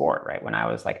of the sport, right? When I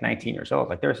was like 19 years old,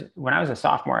 like when I was a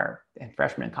sophomore and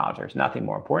freshman in college, there's nothing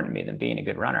more important to me than being a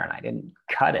good runner. And I didn't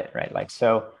cut it, right? Like,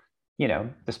 so,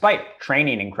 despite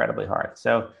training incredibly hard.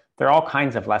 So there are all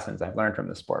kinds of lessons I've learned from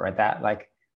the sport, right? That like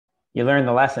you learn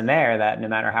the lesson there that no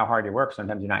matter how hard you work,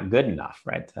 sometimes you're not good enough,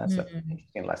 right? So that's an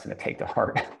interesting lesson to take to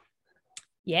heart.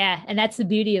 Yeah. And that's the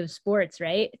beauty of sports,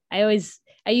 right? I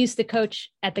used to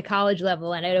coach at the college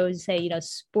level, and I'd always say,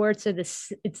 sports are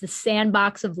it's the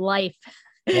sandbox of life.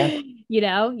 Yeah.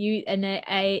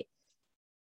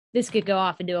 This could go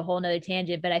off into a whole nother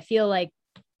tangent, but I feel like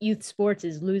youth sports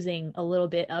is losing a little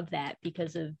bit of that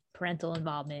because of parental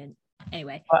involvement.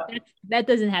 Anyway, that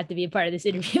doesn't have to be a part of this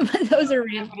interview, but those are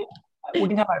real. We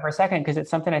can talk about it for a second because it's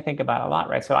something I think about a lot,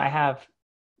 right? So I have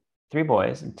 3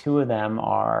 boys, and 2 of them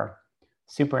are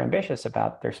super ambitious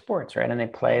about their sports, right? And they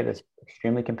play this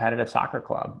extremely competitive soccer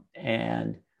club,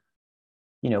 and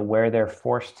where they're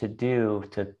forced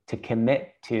to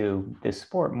commit to this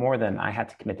sport more than I had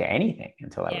to commit to anything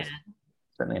until I was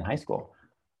certainly in high school.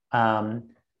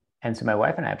 And so my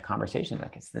wife and I have conversations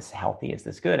like, is this healthy? Is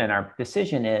this good? And our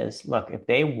decision is, look, if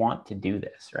they want to do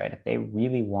this, right? If they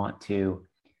really want to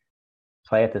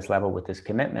play at this level with this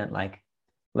commitment, like,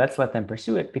 let's let them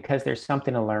pursue it, because there's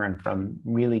something to learn from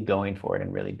really going for it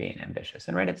and really being ambitious.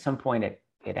 And right at some point it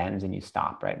ends and you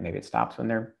stop, right? Maybe it stops when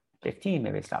they're 15,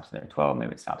 maybe it stops when they're 12,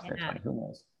 maybe it stops when they're 20, who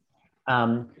knows?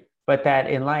 But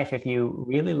that in life, if you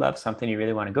really love something, you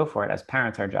really want to go for it, as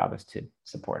parents, our job is to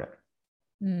support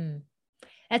it.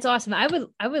 That's awesome. I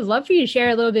would love for you to share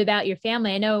a little bit about your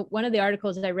family. I know one of the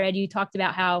articles that I read, you talked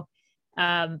about how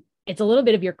it's a little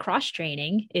bit of your cross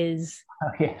training is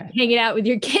hanging out with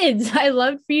your kids. I'd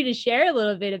love for you to share a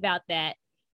little bit about that.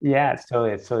 Yeah, it's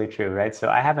totally true, right? So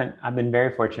I've been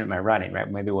very fortunate in my running,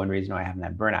 right? Maybe one reason why I haven't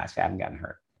had burnout is I haven't gotten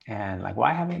hurt. And like,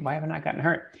 why haven't I gotten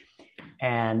hurt?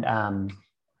 And I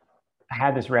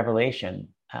had this revelation.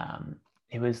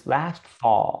 It was last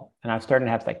fall, and I was starting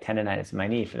to have like tendonitis in my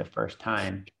knee for the first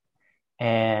time.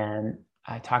 And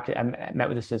I met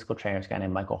with this physical trainer, this guy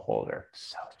named Michael Holder,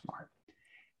 so smart.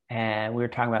 And we were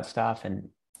talking about stuff, and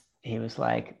he was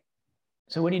like,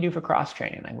 so what do you do for cross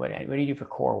training? Like, what do you do for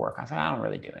core work? I was like, I don't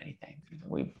really do anything.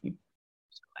 And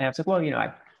I was like,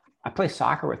 well, I play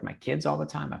soccer with my kids all the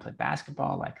time. I play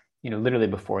basketball. Like, literally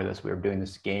before this, we were doing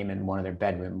this game in one of their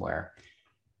bedroom where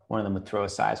one of them would throw a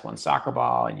size 1 soccer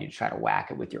ball, and you try to whack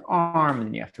it with your arm, and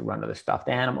then you have to run to the stuffed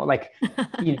animal. Like,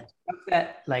 stuff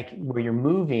that like where you're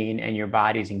moving and your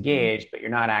body's engaged, but you're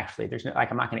not actually,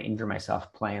 I'm not going to injure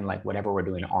myself playing like whatever we're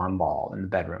doing arm ball in the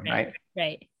bedroom. Right.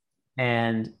 Right.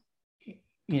 And,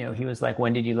 he was like,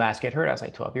 when did you last get hurt? I was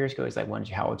like, 12 years ago. He's like,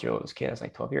 how old's your oldest kid? I was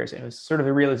like, 12 years. And it was sort of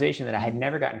a realization that I had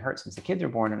never gotten hurt since the kids were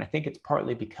born. And I think it's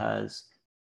partly because,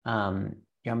 I'm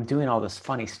doing all this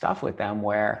funny stuff with them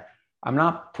where I'm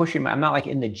not like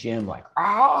in the gym, like,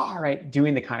 right,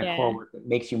 doing the kind of core work that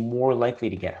makes you more likely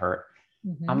to get hurt.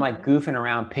 Mm-hmm. I'm like goofing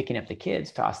around, picking up the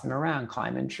kids, tossing them around,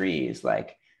 climbing trees,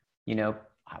 like,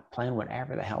 playing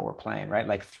whatever the hell we're playing, right?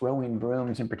 Like throwing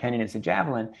brooms and pretending it's a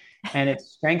javelin. And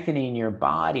it's strengthening your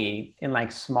body in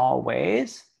like small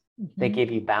ways that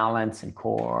give you balance and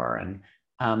core, and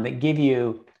that give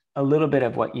you a little bit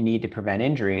of what you need to prevent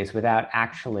injuries without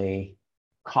actually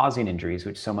causing injuries,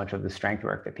 which so much of the strength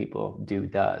work that people do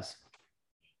does.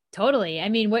 Totally. I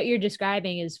mean, what you're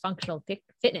describing is functional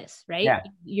fitness, right? Yeah.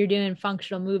 You're doing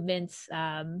functional movements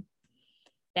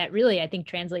that really, I think,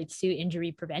 translates to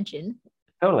injury prevention.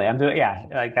 Totally. I'm doing,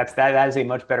 like that is a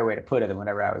much better way to put it than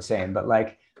whatever I was saying. But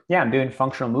like, I'm doing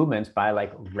functional movements by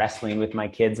like wrestling with my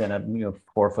kids and a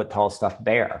 4 foot tall stuffed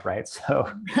bear, right?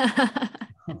 So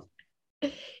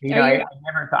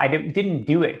I didn't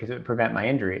do it because it would prevent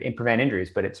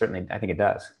injuries, but it certainly, I think it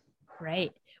does.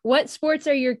 Right. What sports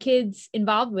are your kids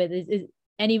involved with? Is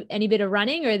any bit of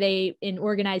running, or are they in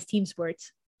organized team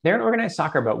sports? They're in organized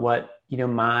soccer, but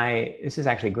this is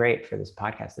actually great for this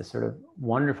podcast. This sort of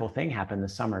wonderful thing happened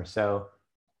this summer. So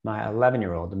my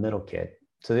 11-year-old, the middle kid,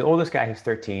 so the oldest guy who's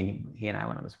 13, he and I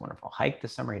went on this wonderful hike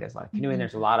this summer. He does a lot of canoeing.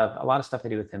 There's a lot of stuff to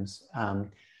do with him.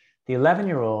 The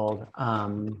 11-year-old,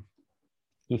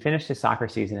 he finished his soccer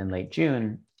season in late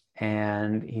June,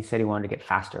 and he said he wanted to get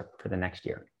faster for the next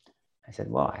year. I said,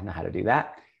 well, I know how to do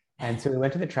that. And so we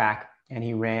went to the track, and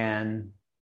he ran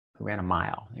a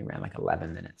mile. He ran like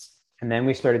 11 minutes. And then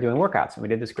we started doing workouts, and we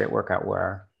did this great workout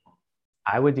where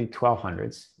I would do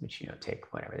 1200s, which, they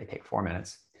take 4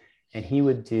 minutes. And he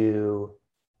would do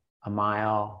a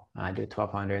mile, I do a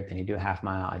 1200, then he'd do a half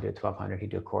mile, I do a 1200,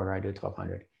 he'd do a quarter, I do a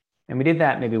 1200. And we did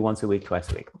that maybe once a week, twice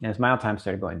a week. And his mile time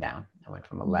started going down. I went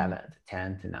from 11 to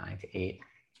 10 to 9 to 8.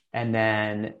 And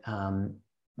then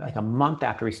like a month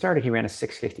after we started, he ran a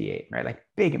 6:58, right? Like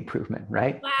big improvement,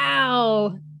 right?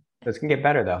 Wow. So it's gonna get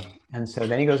better though. And so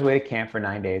then he goes away to camp for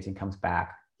 9 days and comes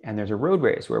back. And there's a road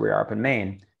race where we are up in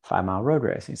Maine, 5 mile road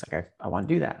race. And he's like, I want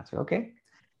to do that. I was like, okay.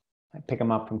 I pick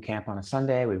him up from camp on a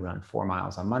Sunday. We run 4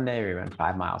 miles on Monday. We run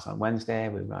 5 miles on Wednesday.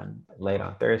 We run late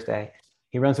on Thursday.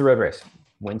 He runs the road race,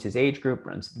 wins his age group,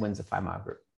 wins the 5 mile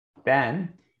group.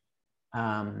 Then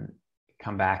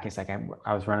come back. He's like,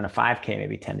 I was running a 5K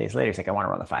maybe 10 days later. He's like, I want to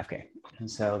run the 5K.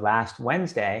 And so last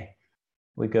Wednesday,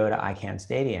 we go to ICANN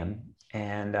Stadium,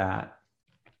 and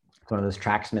it's one of those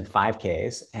Tracksmith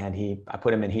 5Ks. And I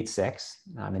put him in heat 6.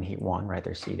 I'm in heat 1, right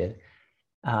there seated.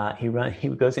 He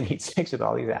goes in heat 6 with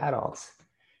all these adults.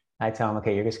 I tell him,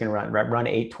 okay, you're just going to run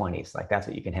 8:20s. Like that's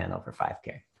what you can handle for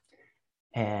 5K.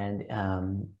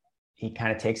 And he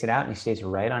kind of takes it out and he stays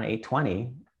right on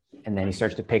 8:20. And then he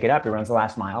starts to pick it up. He runs the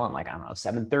last mile in like, I don't know,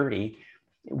 7:30,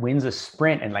 wins a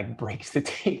sprint and like breaks the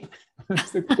tape. It's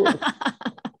the coolest.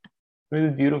 It was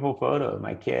a beautiful photo of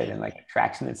my kid and like a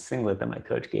Tracksmith singlet that my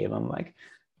coach gave him, like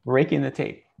breaking the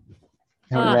tape.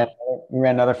 We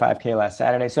ran another 5K last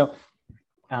Saturday. So,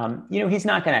 he's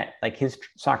not going to, like, his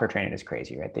soccer training is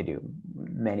crazy, right? They do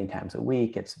many times a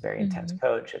week. It's a very intense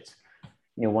coach. It's,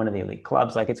 one of the elite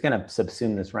clubs. Like, it's going to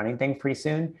subsume this running thing pretty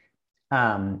soon.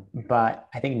 But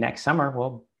I think next summer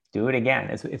we'll do it again.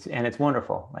 It's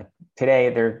wonderful. Like today,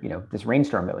 this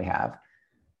rainstorm that we have,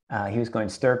 he was going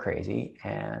stir crazy,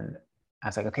 and I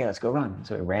was like, okay, let's go run.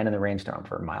 So we ran in the rainstorm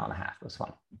for 1.5 miles. It was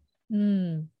fun.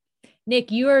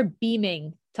 Nick, you are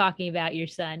beaming talking about your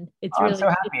son. It's really, I'm so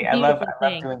happy. I love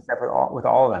doing stuff with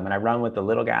all of them. And I run with the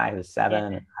little guy who's 7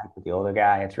 and I hike with the older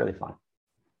guy. It's really fun.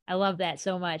 I love that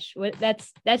so much.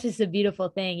 That's just a beautiful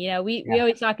thing. We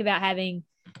always talk about having,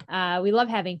 we love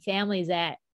having families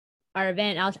at our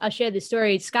event. I'll share the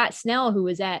story. Scott Snell, who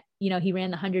was at, he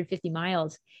ran the 150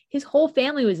 miles. His whole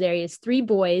family was there. He has 3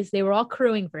 boys. They were all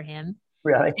crewing for him.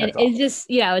 Really? And it's just,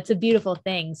 it's a beautiful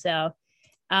thing. So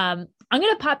I'm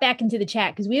going to pop back into the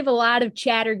chat because we have a lot of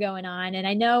chatter going on. And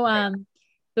I know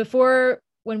before,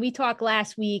 when we talked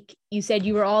last week, you said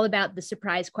you were all about the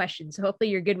surprise questions. So hopefully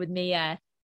you're good with me.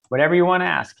 Whatever you want to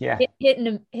ask. Yeah.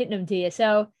 Hitting them to you.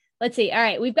 So let's see. All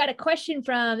right. We've got a question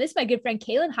from my good friend,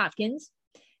 Kaylin Hopkins.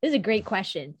 This is a great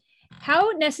question.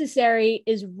 How necessary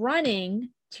is running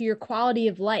to your quality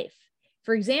of life?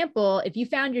 For example, if you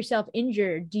found yourself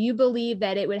injured, do you believe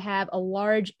that it would have a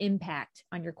large impact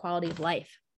on your quality of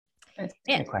life? That's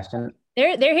a good question.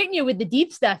 They're hitting you with the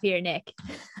deep stuff here, Nick.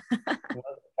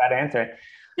 Try to answer it.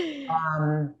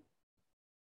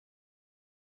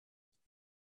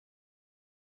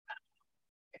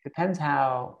 It depends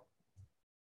how.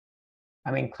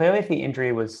 I mean, clearly, if the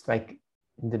injury was like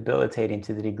debilitating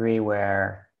to the degree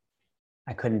where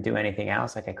I couldn't do anything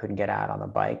else, like I couldn't get out on the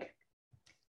bike.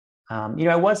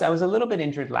 I was a little bit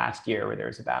injured last year, where there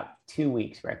was about 2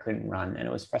 weeks where I couldn't run, and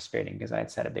it was frustrating because I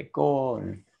had set a big goal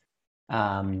and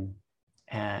I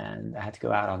had to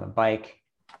go out on the bike.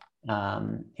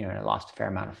 And I lost a fair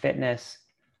amount of fitness,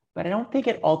 but I don't think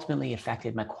it ultimately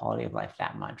affected my quality of life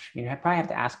that much. I probably have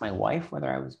to ask my wife whether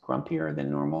I was grumpier than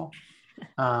normal.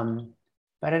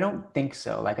 But I don't think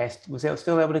so. Like I was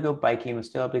still able to go biking, was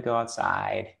still able to go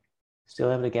outside,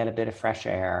 still able to get a bit of fresh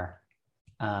air.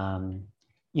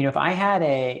 If I had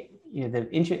a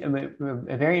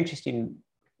very interesting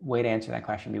way to answer that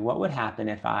question would be, what would happen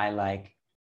if I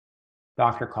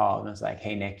doctor called and was like,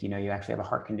 hey, Nick, you actually have a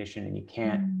heart condition and you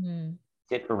can't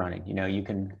sit for running. You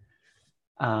can,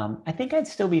 I think I'd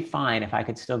still be fine if I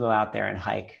could still go out there and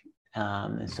hike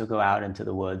and still go out into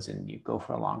the woods and you go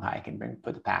for a long hike and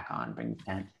put the pack on, bring the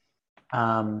tent.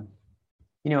 I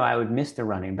would miss the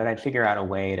running, but I'd figure out a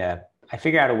way to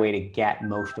get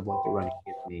most of what the running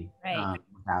gives me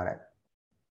without it.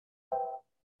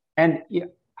 And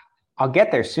I'll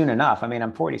get there soon enough. I mean,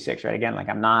 I'm 46, right? Again,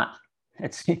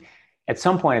 at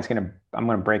some point I'm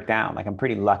going to break down. Like I'm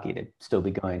pretty lucky to still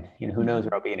be going, who knows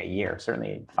where I'll be in a year,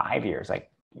 certainly 5 years.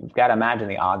 Like you've got to imagine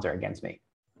the odds are against me.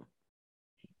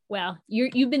 Well,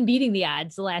 you've been beating the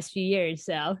odds the last few years,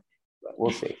 so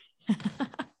we'll see. All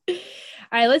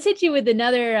right, let's hit you with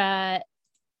another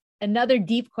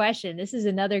deep question. This is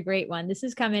another great one. This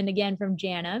is coming again from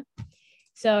Jana.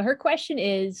 So her question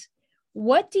is,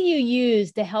 what do you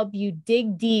use to help you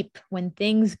dig deep when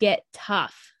things get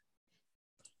tough?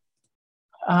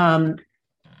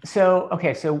 So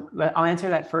I'll answer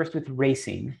that first with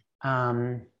racing.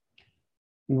 When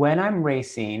I'm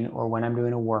racing or when I'm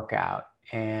doing a workout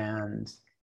and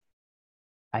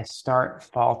I start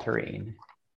faltering,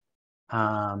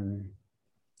 I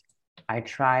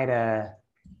try to,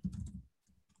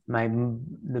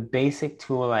 the basic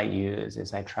tool I use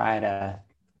is I try to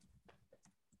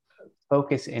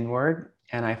focus inward,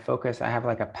 and I have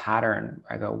like a pattern.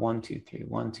 I go 1, 2, 3,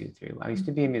 1, 2, 3. I used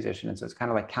to be a musician, and so it's kind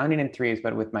of like counting in threes,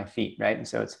 but with my feet, right? And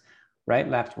so it's right,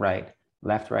 left, right,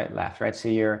 left, right, left, right. So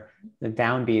the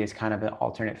downbeat is kind of an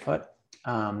alternate foot.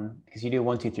 Because you do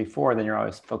 1, 2, 3, 4, then you're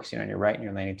always focusing on your right and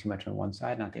you're landing too much on one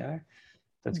side, not the other.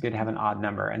 So it's good to have an odd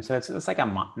number. And so it's like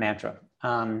a mantra.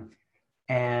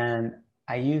 And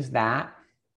I use that.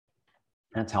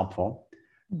 That's helpful.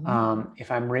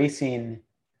 If I'm racing,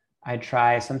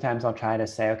 sometimes I'll try to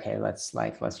say, okay, let's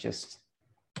just,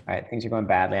 all right, things are going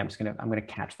badly. I'm going to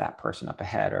catch that person up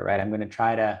ahead. Or right, I'm going to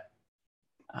try to,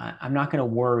 I'm not going to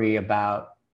worry about,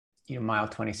 mile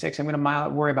 26. I'm going to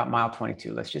worry about mile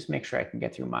 22. Let's just make sure I can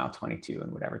get through mile 22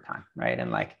 in whatever time. Right.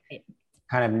 And like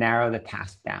kind of narrow the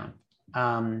task down.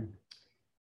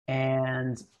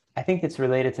 And I think it's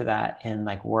related to that in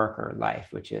like work or life,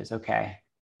 which is okay.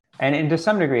 And to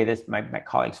some degree, my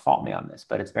colleagues fault me on this,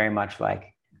 but it's very much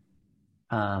like,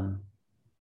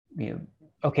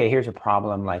 okay, here's a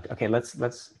problem. Like, okay,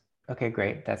 okay,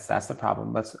 great. That's the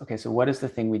problem. Okay, so what is the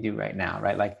thing we do right now,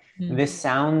 right? Like this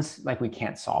sounds like we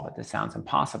can't solve it. This sounds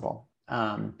impossible.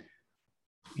 I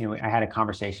had a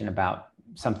conversation about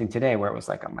something today where it was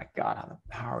like, oh my God,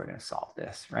 how are we going to solve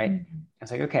this, right? I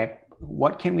was like, okay,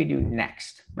 what can we do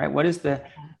next, right?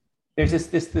 There's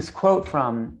this quote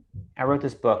from, I wrote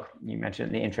this book, you mentioned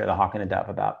in the intro, The Hawk and the Dove,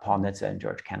 about Paul Nitze and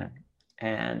George Kennan.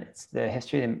 And it's the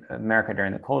history of America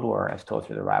during the Cold War as told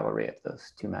through the rivalry of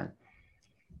those two men.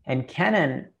 And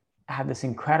Kennan had this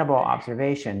incredible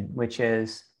observation, which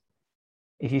is,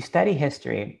 if you study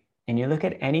history and you look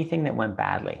at anything that went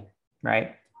badly,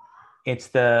 right? It's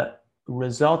the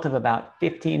result of about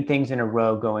 15 things in a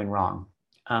row going wrong.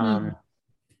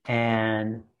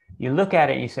 And you look at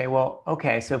it and you say, well,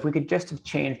 okay, so if we could just have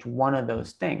changed one of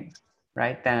those things,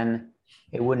 right, then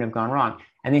it wouldn't have gone wrong.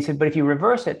 And they said, but if you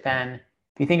reverse it, then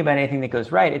if you think about anything that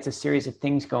goes right, it's a series of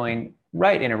things going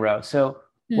right in a row. So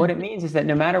what it means is that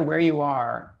no matter where you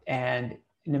are and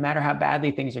no matter how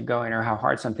badly things are going or how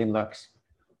hard something looks,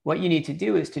 what you need to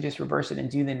do is to just reverse it and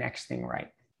do the next thing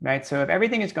right, right? So if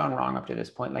everything has gone wrong up to this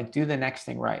point, like do the next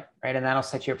thing right, right? And that'll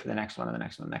set you up for the next one and the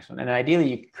next one, and the next one. And ideally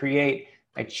you create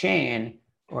a chain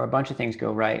or a bunch of things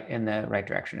go right in the right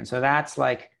direction. And so that's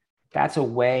a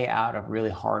way out of really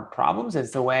hard problems.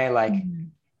 It's the way like,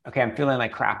 okay, I'm feeling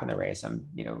like crap in the race. I'm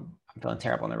feeling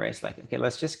terrible in the race. Like, okay,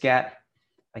 let's just get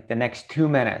like the next 2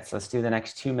 minutes. Let's do the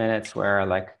next 2 minutes where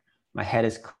like my head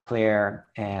is clear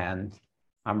and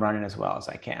I'm running as well as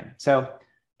I can. So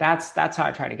that's how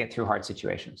I try to get through hard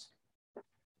situations.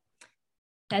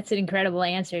 That's an incredible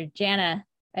answer. Jana,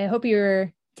 I hope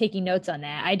you're taking notes on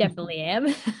that. I definitely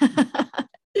am.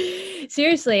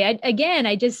 Seriously, I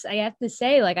have to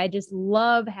say, like, I just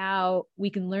love how we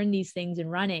can learn these things in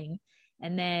running,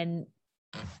 and then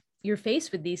you're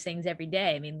faced with these things every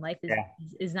day. I mean, life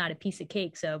is not a piece of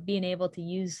cake. So being able to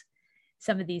use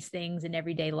some of these things in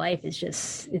everyday life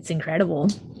is it's incredible.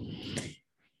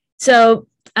 So,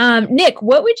 Nick,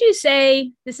 what would you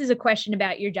say? This is a question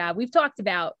about your job. We've talked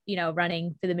about,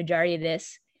 running for the majority of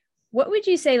this. What would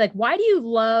you say, like, why do you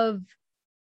love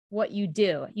what you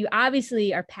do? You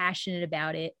obviously are passionate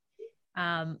about it.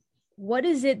 What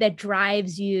is it that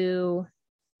drives you?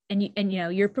 And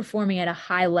you're performing at a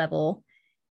high level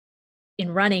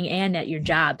in running and at your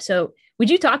job. So would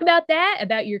you talk about that,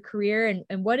 about your career,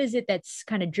 and what is it that's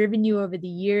kind of driven you over the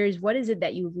years? What is it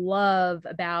that you love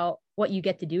about what you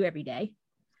get to do every day?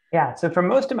 Yeah. So for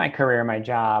most of my career, my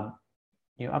job,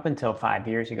 up until 5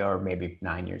 years ago, or maybe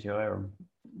 9 years ago, or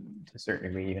to a certain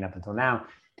degree, even up until now,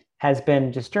 has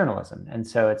been just journalism. And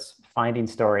so it's finding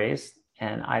stories,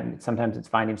 and sometimes it's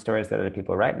finding stories that other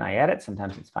people write and I edit.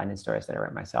 Sometimes it's finding stories that I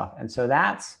write myself. And so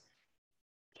that's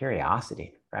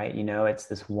curiosity, right? It's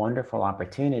this wonderful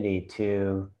opportunity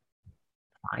to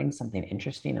find something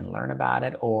interesting and learn about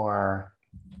it, or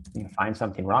find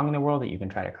something wrong in the world that you can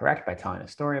try to correct by telling a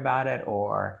story about it,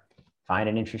 or find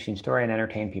an interesting story and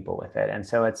entertain people with it. And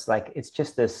so it's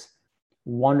just this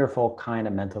wonderful kind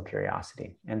of mental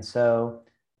curiosity. And so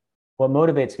what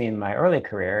motivates me in my early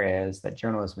career is that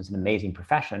journalism is an amazing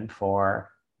profession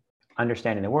for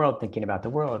understanding the world, thinking about the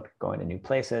world, going to new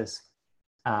places.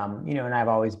 And I've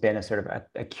always been a sort of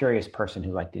a curious person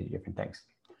who liked to do different things.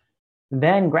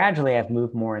 Then gradually I've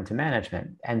moved more into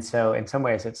management. And so in some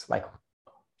ways it's like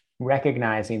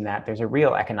recognizing that there's a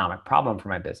real economic problem for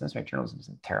my business, right? Journalism is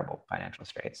in terrible financial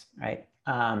straits, right?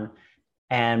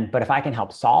 But if I can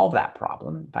help solve that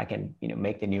problem, if I can,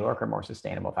 make the New Yorker more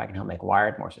sustainable, if I can help make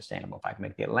Wired more sustainable, if I can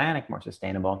make the Atlantic more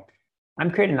sustainable,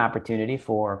 I'm creating an opportunity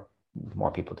for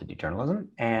more people to do journalism,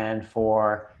 and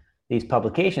for these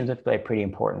publications, which play a pretty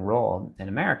important role in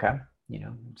America,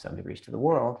 some degrees to the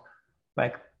world,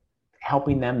 like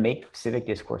helping them make civic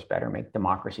discourse better, make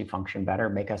democracy function better,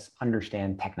 make us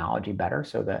understand technology better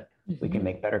so that we can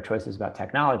make better choices about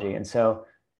technology. And so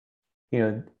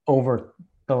over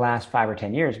the last 5 or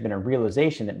 10 years, been a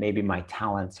realization that maybe my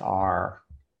talents are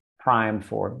primed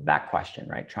for that question,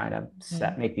 right? Trying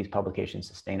to make these publications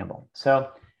sustainable. So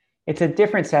it's a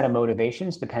different set of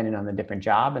motivations depending on the different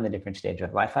job and the different stage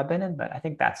of life I've been in. But I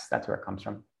think that's where it comes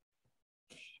from.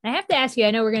 And I have to ask you,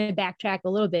 I know we're going to backtrack a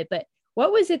little bit, but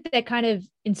what was it that kind of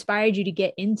inspired you to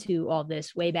get into all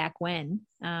this way back when?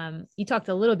 You talked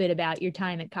a little bit about your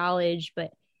time at college,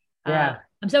 but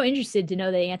I'm so interested to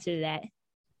know the answer to that.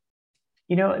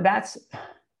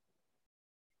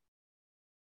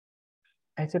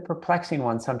 It's a perplexing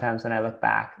one sometimes when I look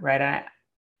back, right?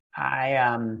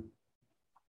 I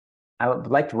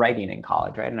liked writing in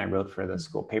college, right? And I wrote for the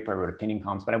school paper, I wrote opinion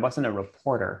columns, but I wasn't a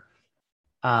reporter.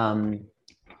 And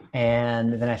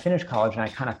then I finished college and I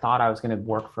kind of thought I was going to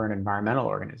work for an environmental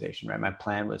organization, right? My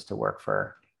plan was to work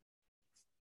for,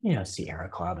 Sierra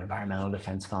Club, Environmental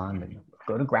Defense Fund, and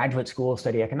go to graduate school,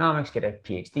 study economics, get a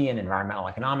PhD in environmental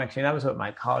economics. That was what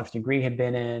my college degree had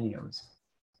been in. It was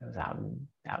out in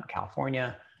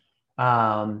California.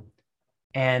 And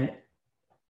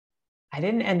I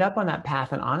didn't end up on that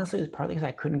path. And honestly, it was partly because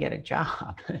I couldn't get a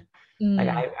job.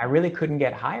 Like I really couldn't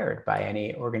get hired by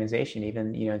any organization,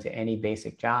 even, into any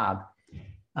basic job.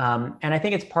 And I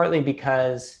think it's partly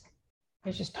because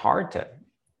it's just hard to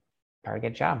get a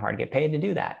job, hard to get paid to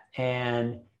do that.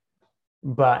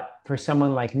 But for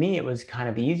someone like me, it was kind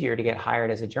of easier to get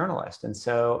hired as a journalist. And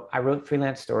so I wrote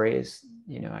freelance stories.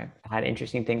 I had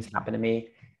interesting things happen to me.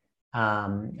 I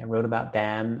wrote about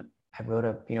them.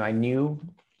 I knew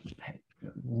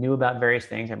about various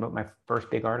things. I wrote my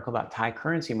first big article about Thai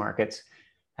currency markets,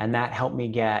 and that helped me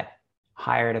get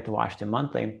hired at the Washington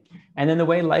Monthly. And then the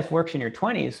way life works in your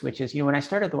 20s, which is, when I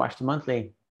started the Washington Monthly, I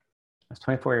was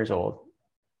 24 years old.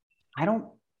 I don't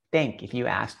think, if you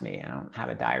asked me, I don't have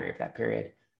a diary of that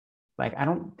period, I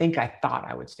don't think I thought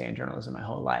I would stay in journalism my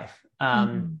whole life.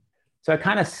 So I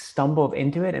kind of stumbled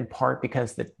into it, in part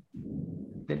because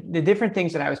the different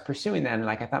things that I was pursuing then,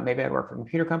 I thought maybe I'd work for a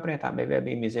computer company. I thought maybe I'd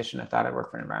be a musician. I thought I'd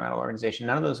work for an environmental organization.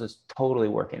 None of those was totally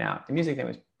working out. The music thing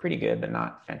was pretty good, but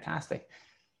not fantastic.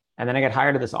 And then I got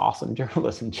hired to this awesome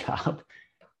journalism job.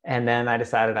 And then I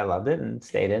decided I loved it and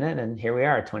stayed in it. And here we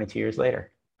are 22 years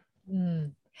later.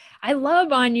 I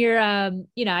love on your, I've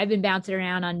been bouncing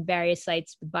around on various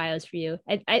sites with bios for you.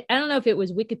 I don't know if it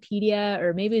was Wikipedia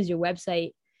or maybe it was your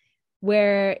website,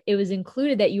 where it was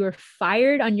included that you were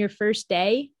fired on your first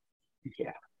day.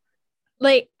 Yeah.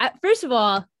 First of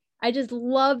all, I just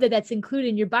love that that's included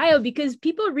in your bio, because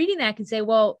people reading that can say,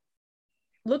 well,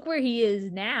 look where he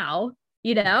is now,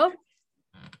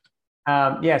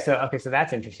 So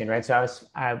that's interesting, right? So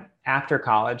after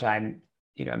college, I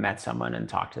met someone and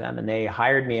talked to them, and they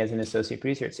hired me as an associate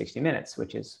producer at 60 Minutes,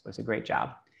 which was a great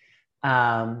job.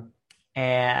 And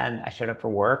I showed up for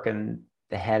work, and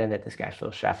the head of it, this guy,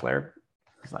 Phil Scheffler,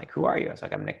 was like, "Who are you?" I was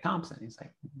like, "I'm Nick Thompson." He's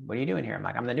like, "What are you doing here?" I'm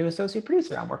like, "I'm the new associate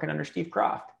producer. I'm working under Steve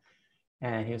Croft."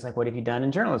 And he was like, "What have you done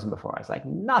in journalism before?" I was like,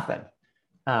 "Nothing."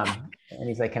 And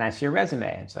he's like, "Can I see your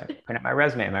resume?" And so I print out my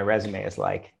resume. And my resume is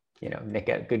like, Nick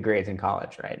got good grades in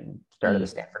college, right? And started the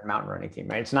Stanford mountain running team,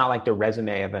 right? It's not like the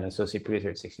resume of an associate producer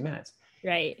at 60 Minutes.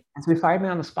 Right. And so he fired me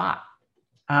on the spot.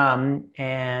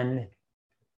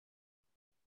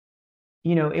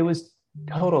 It was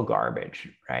total garbage,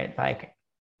 right?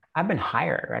 I've been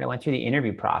hired, right? I went through the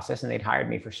interview process and they'd hired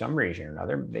me for some reason or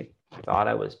another. They thought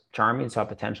I was charming, saw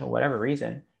potential, whatever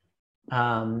reason.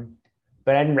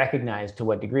 But I didn't recognize to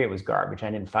what degree it was garbage. I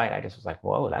didn't fight. I just was like,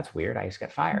 whoa, that's weird. I just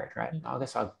got fired, right? I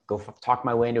guess I'll go talk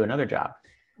my way into another job.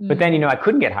 But then, I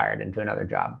couldn't get hired into another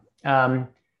job.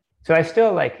 So I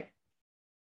still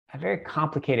have very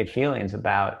complicated feelings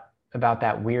about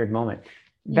that weird moment.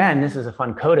 Then this is a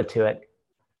fun coda to it.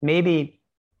 Maybe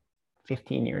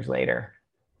 15 years later,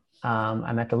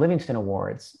 I'm at the Livingston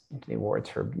Awards, the awards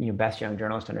for best young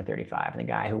journalist under 35. And the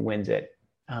guy who wins it,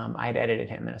 I'd edited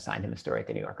him and assigned him a story at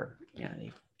the New Yorker.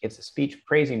 He gives a speech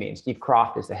praising me, and Steve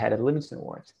Croft is the head of the Livingston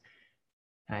Awards.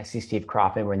 And I see Steve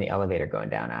Croft, and we're in the elevator going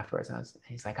down afterwards. And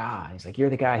he's like, "You're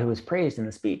the guy who was praised in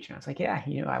the speech." And I was like, "Yeah,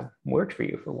 I worked for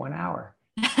you for 1 hour."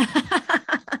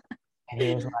 And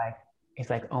he's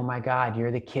like, "Oh my God,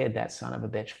 you're the kid that son of a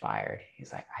bitch fired."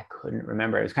 He's like, "I couldn't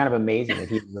remember." It was kind of amazing that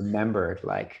he remembered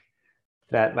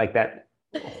that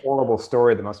horrible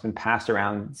story that must have been passed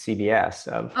around CBS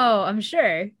of. Oh, I'm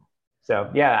sure. So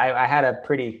yeah, I had a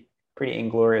pretty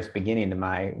inglorious beginning to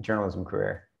my journalism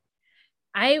career.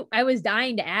 I was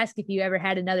dying to ask if you ever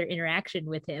had another interaction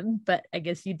with him, but I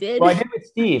guess you did. Well, I did with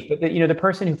Steve, but the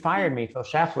person who fired me, Phil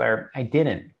Scheffler, I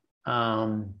didn't.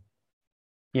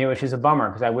 Which is a bummer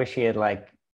because I wish he had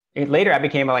later I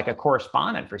became a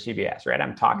correspondent for CBS, right?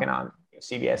 I'm talking on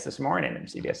CBS This Morning and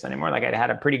CBS Sunday Morning. Like I had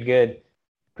a pretty good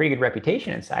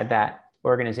reputation inside that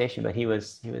organization, but he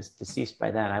was deceased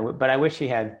by then. But I wish he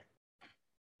had,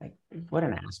 like, what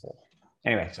an asshole.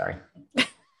 Anyway, sorry.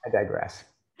 I digress.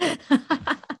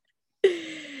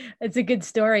 It's a good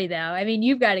story though. I mean,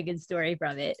 you've got a good story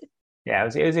from it. Yeah, it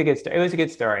was a good story. It was a good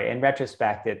story. In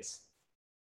retrospect,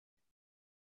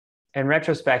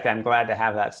 I'm glad to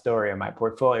have that story in my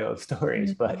portfolio of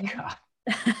stories, but God,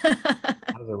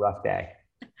 that was a rough day.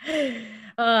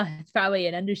 It's probably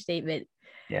an understatement.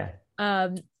 Yeah.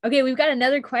 Okay, we've got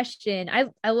another question.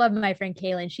 I love my friend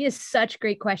Kaylin. She has such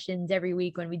great questions every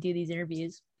week when we do these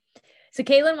interviews. So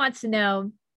Kaylin wants to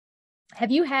know, have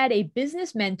you had a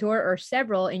business mentor or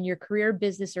several in your career,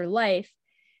 business, or life?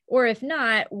 Or if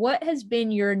not, what has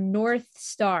been your North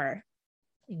Star,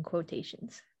 in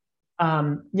quotations?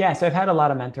 Yeah, so I've had a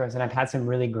lot of mentors and I've had some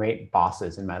really great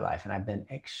bosses in my life, and I've been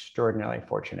extraordinarily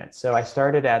fortunate. So I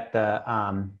started at the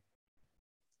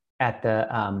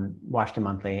Washington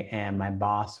Monthly, and my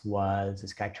boss was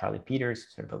this guy, Charlie Peters,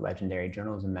 sort of a legendary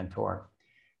journalism mentor.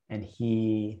 And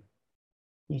he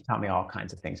taught me all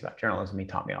kinds of things about journalism. He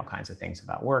taught me all kinds of things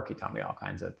about work. He taught me all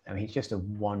kinds of, I mean, he's just a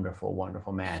wonderful,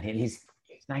 wonderful man. He's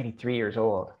 93 years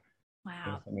old. Wow.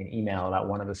 He sent me an email about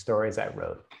one of the stories I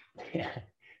wrote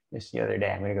just the other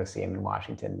day. I'm going to go see him in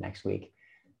Washington next week.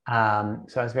 So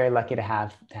I was very lucky to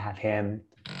have him.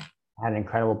 I had an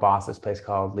incredible boss, this place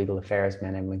called Legal Affairs,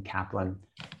 man named Lynn Kaplan.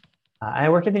 I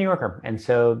worked at the New Yorker. And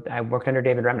so I worked under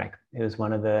David Remnick, who was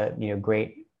one of the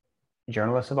great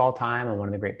journalists of all time and one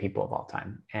of the great people of all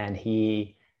time. And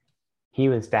he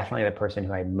was definitely the person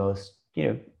who I most,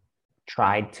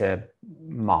 tried to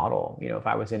model, if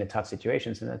I was in a tough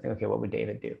situation. And I think, okay, what would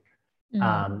David do?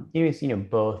 Mm-hmm. He was,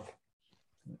 both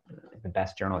the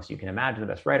best journalist you can imagine, the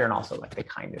best writer, and also like the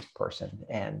kindest person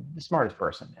and the smartest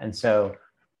person. And so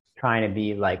trying to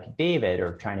be like David,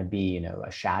 or trying to be,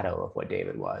 a shadow of what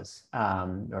David was,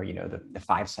 or, the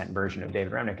 5-cent version of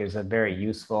David Remnick is a very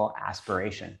useful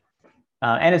aspiration.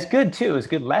 And it's good too. It's a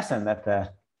good lesson that the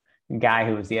guy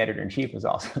who was the editor-in-chief was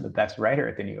also the best writer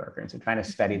at the New Yorker. And so trying to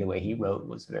study the way he wrote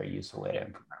was a very useful way to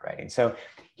improve my writing. So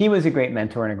he was a great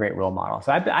mentor and a great role model.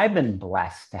 So I've been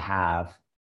blessed to have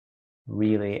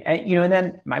really, and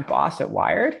then my boss at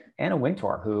Wired, Anna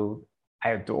Wintour, who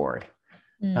I adored.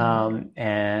 And,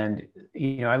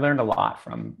 I learned a lot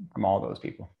from all those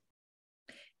people.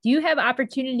 Do you have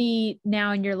opportunity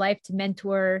now in your life to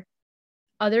mentor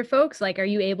other folks? Like, are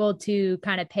you able to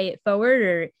kind of pay it forward,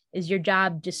 or is your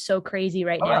job just so crazy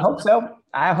right now? I hope so.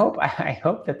 I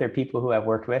hope that there are people who I've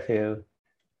worked with who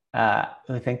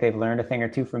think they've learned a thing or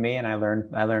two from me, and I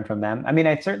learned from them. I mean,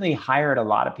 I certainly hired a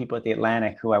lot of people at the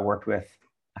Atlantic who I worked with.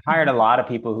 I hired a lot of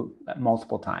people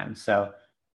multiple times. So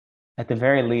at the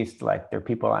very least, like, there are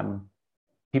people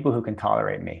who can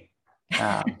tolerate me.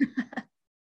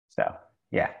 So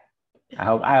yeah,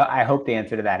 I hope the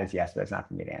answer to that is yes, but it's not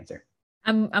for me to answer.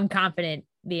 I'm confident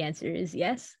the answer is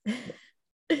yes.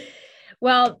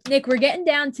 Well, Nick, we're getting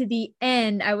down to the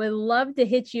end. I would love to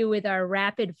hit you with our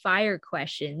rapid fire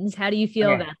questions. How do you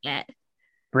feel about that?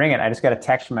 Bring it. I just got a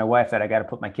text from my wife that I got to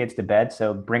put my kids to bed,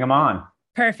 so bring them on.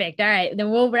 Perfect. All right, then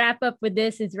we'll wrap up with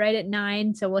this. It's right at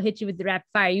 9, so we'll hit you with the rapid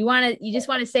fire. You just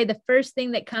want to say the first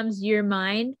thing that comes to your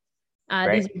mind.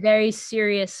 These are very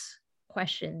serious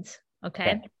questions.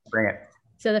 Okay, bring it.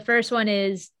 So the first one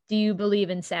is, do you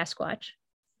believe in Sasquatch?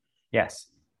 Yes.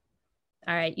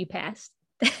 All right, you passed.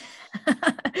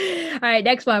 All right,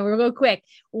 next one. We'll go quick.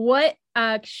 What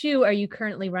shoe are you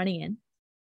currently running in?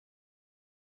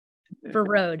 For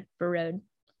road.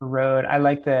 I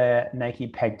like the Nike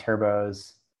Peg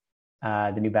Turbos,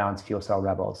 the New Balance Fuel Cell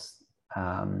Rebels,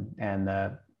 and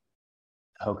the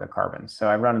Hoka Carbons. So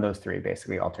I run those three,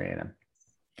 basically alternating them.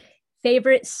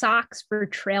 Favorite socks for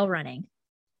trail running?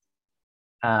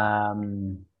 I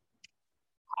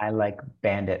like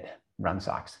Bandit run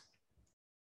socks.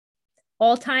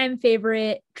 All-time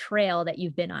favorite trail that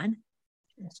you've been on?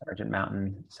 Sargent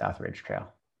Mountain South Ridge Trail.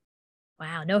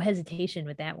 Wow, no hesitation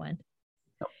with that one.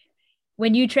 Nope.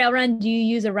 When you trail run, do you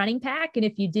use a running pack? And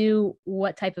if you do,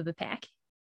 what type of a pack?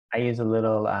 I use a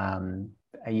little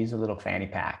fanny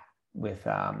pack with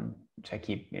which I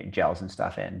keep gels and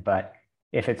stuff in. But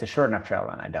if it's a short enough trail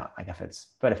run, I don't. If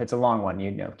it's a long one,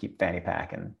 keep fanny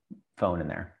pack and phone in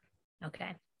there.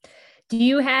 Okay. Do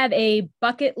you have a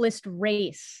bucket list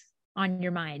race on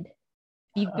your mind?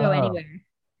 You can go anywhere.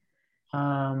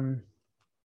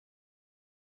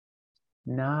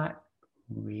 Not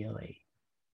really.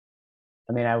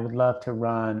 I mean, I would love to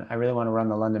I really want to run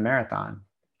the London Marathon,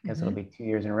 because it'll be 2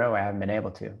 years in a row I haven't been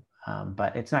able to,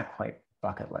 but it's not quite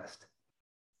bucket list.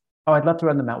 Oh, I'd love to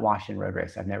run the Mount Washington road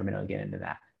race. I've never been able to get into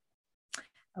that.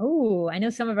 Ooh, I know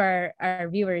some of our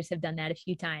viewers have done that a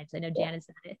few times. I know Jana's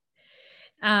done it.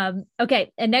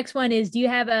 Okay. And next one is, do you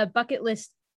have a bucket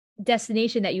list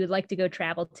destination that you would like to go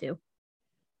travel to?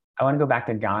 I want to go back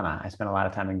to Ghana. I spent a lot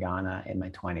of time in Ghana in my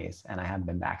 20s, and I haven't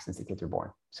been back since the kids were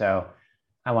born. So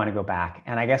I want to go back.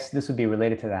 And I guess this would be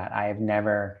related to that. I have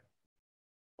never,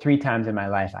 3 times in my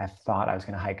life, I've thought I was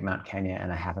going to hike Mount Kenya,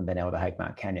 and I haven't been able to hike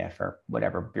Mount Kenya for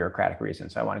whatever bureaucratic reason.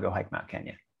 So I want to go hike Mount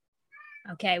Kenya.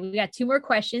 Okay, we got 2 more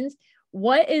questions.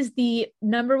 What is the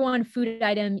number one food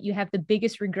item you have the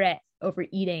biggest regret over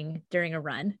eating during a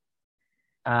run?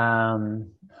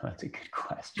 That's a good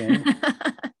question.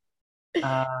 Do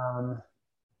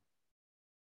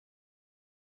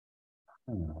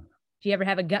you ever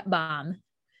have a gut bomb?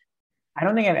 I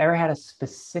don't think I've ever had a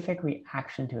specific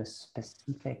reaction to a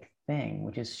specific thing,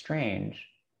 which is strange.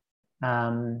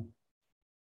 I've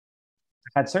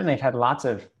certainly had lots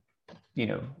of,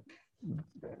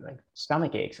 like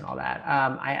stomach aches and all that.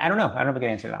 I don't know. I don't have a good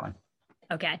answer to that one.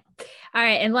 Okay. All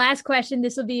right. And last question,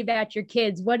 this will be about your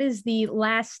kids. What is the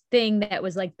last thing that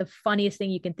was like the funniest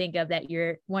thing you can think of that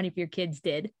one of your kids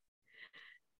did?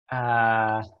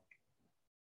 It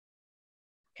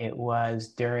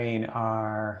was during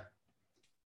our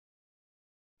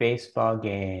baseball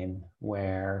game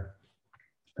where,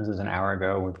 this was an hour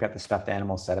ago, we've got the stuffed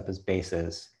animals set up as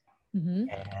bases. Mm-hmm.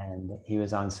 And he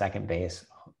was on second base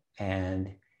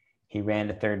and he ran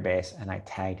to third base, and I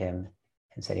tagged him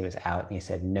and said he was out, and he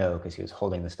said no because he was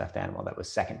holding the stuffed animal that was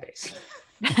second base.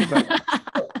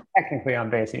 Technically on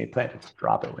base, and he planned to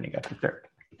drop it when he got to third.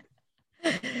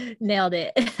 Nailed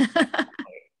it.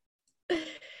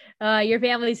 Your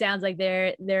family sounds like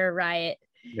they're a riot.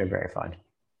 They're very fun.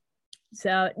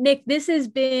 So Nick, this has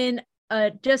been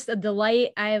just a delight.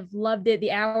 I've loved it.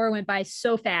 The hour went by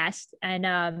so fast,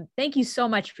 and thank you so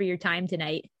much for your time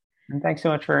tonight. And thanks so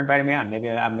much for inviting me on.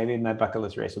 Maybe my bucket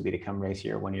list race will be to come race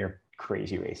here, one of your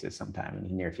crazy races sometime in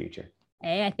the near future.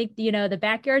 Hey, I think, the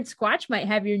Backyard Squatch might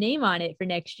have your name on it for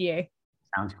next year.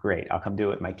 Sounds great. I'll come do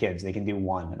it with my kids. They can do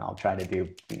one, and I'll try to do,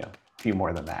 a few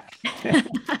more than that.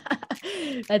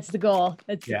 That's the goal.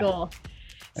 That's the goal.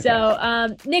 Okay. So,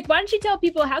 Nick, why don't you tell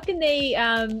people how can they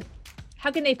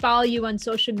follow you on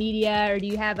social media, or do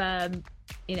you have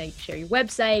you can share your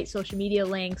website, social media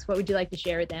links? What would you like to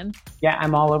share with them? Yeah,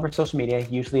 I'm all over social media.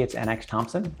 Usually it's NX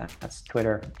Thompson. That's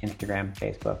Twitter, Instagram,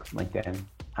 Facebook, LinkedIn.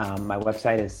 My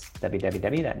website is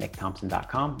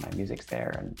www.nickthompson.com. My music's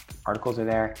there and articles are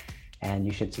there, and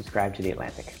you should subscribe to The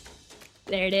Atlantic.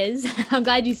 There it is. I'm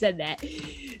glad you said that.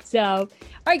 So, all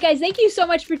right, guys, thank you so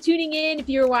much for tuning in. If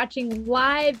you're watching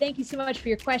live, thank you so much for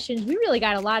your questions. We really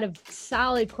got a lot of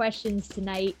solid questions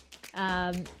tonight.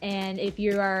 And if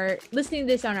you are listening to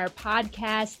this on our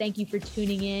podcast, thank you for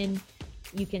tuning in.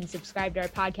 You can subscribe to our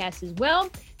podcast as well.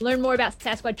 Learn more about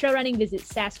Sasquatch Trail Running, visit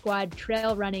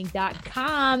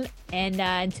sasquatchtrailrunning.com. And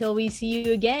until we see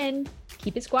you again,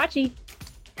 keep it squatchy.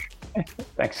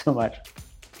 Thanks so much.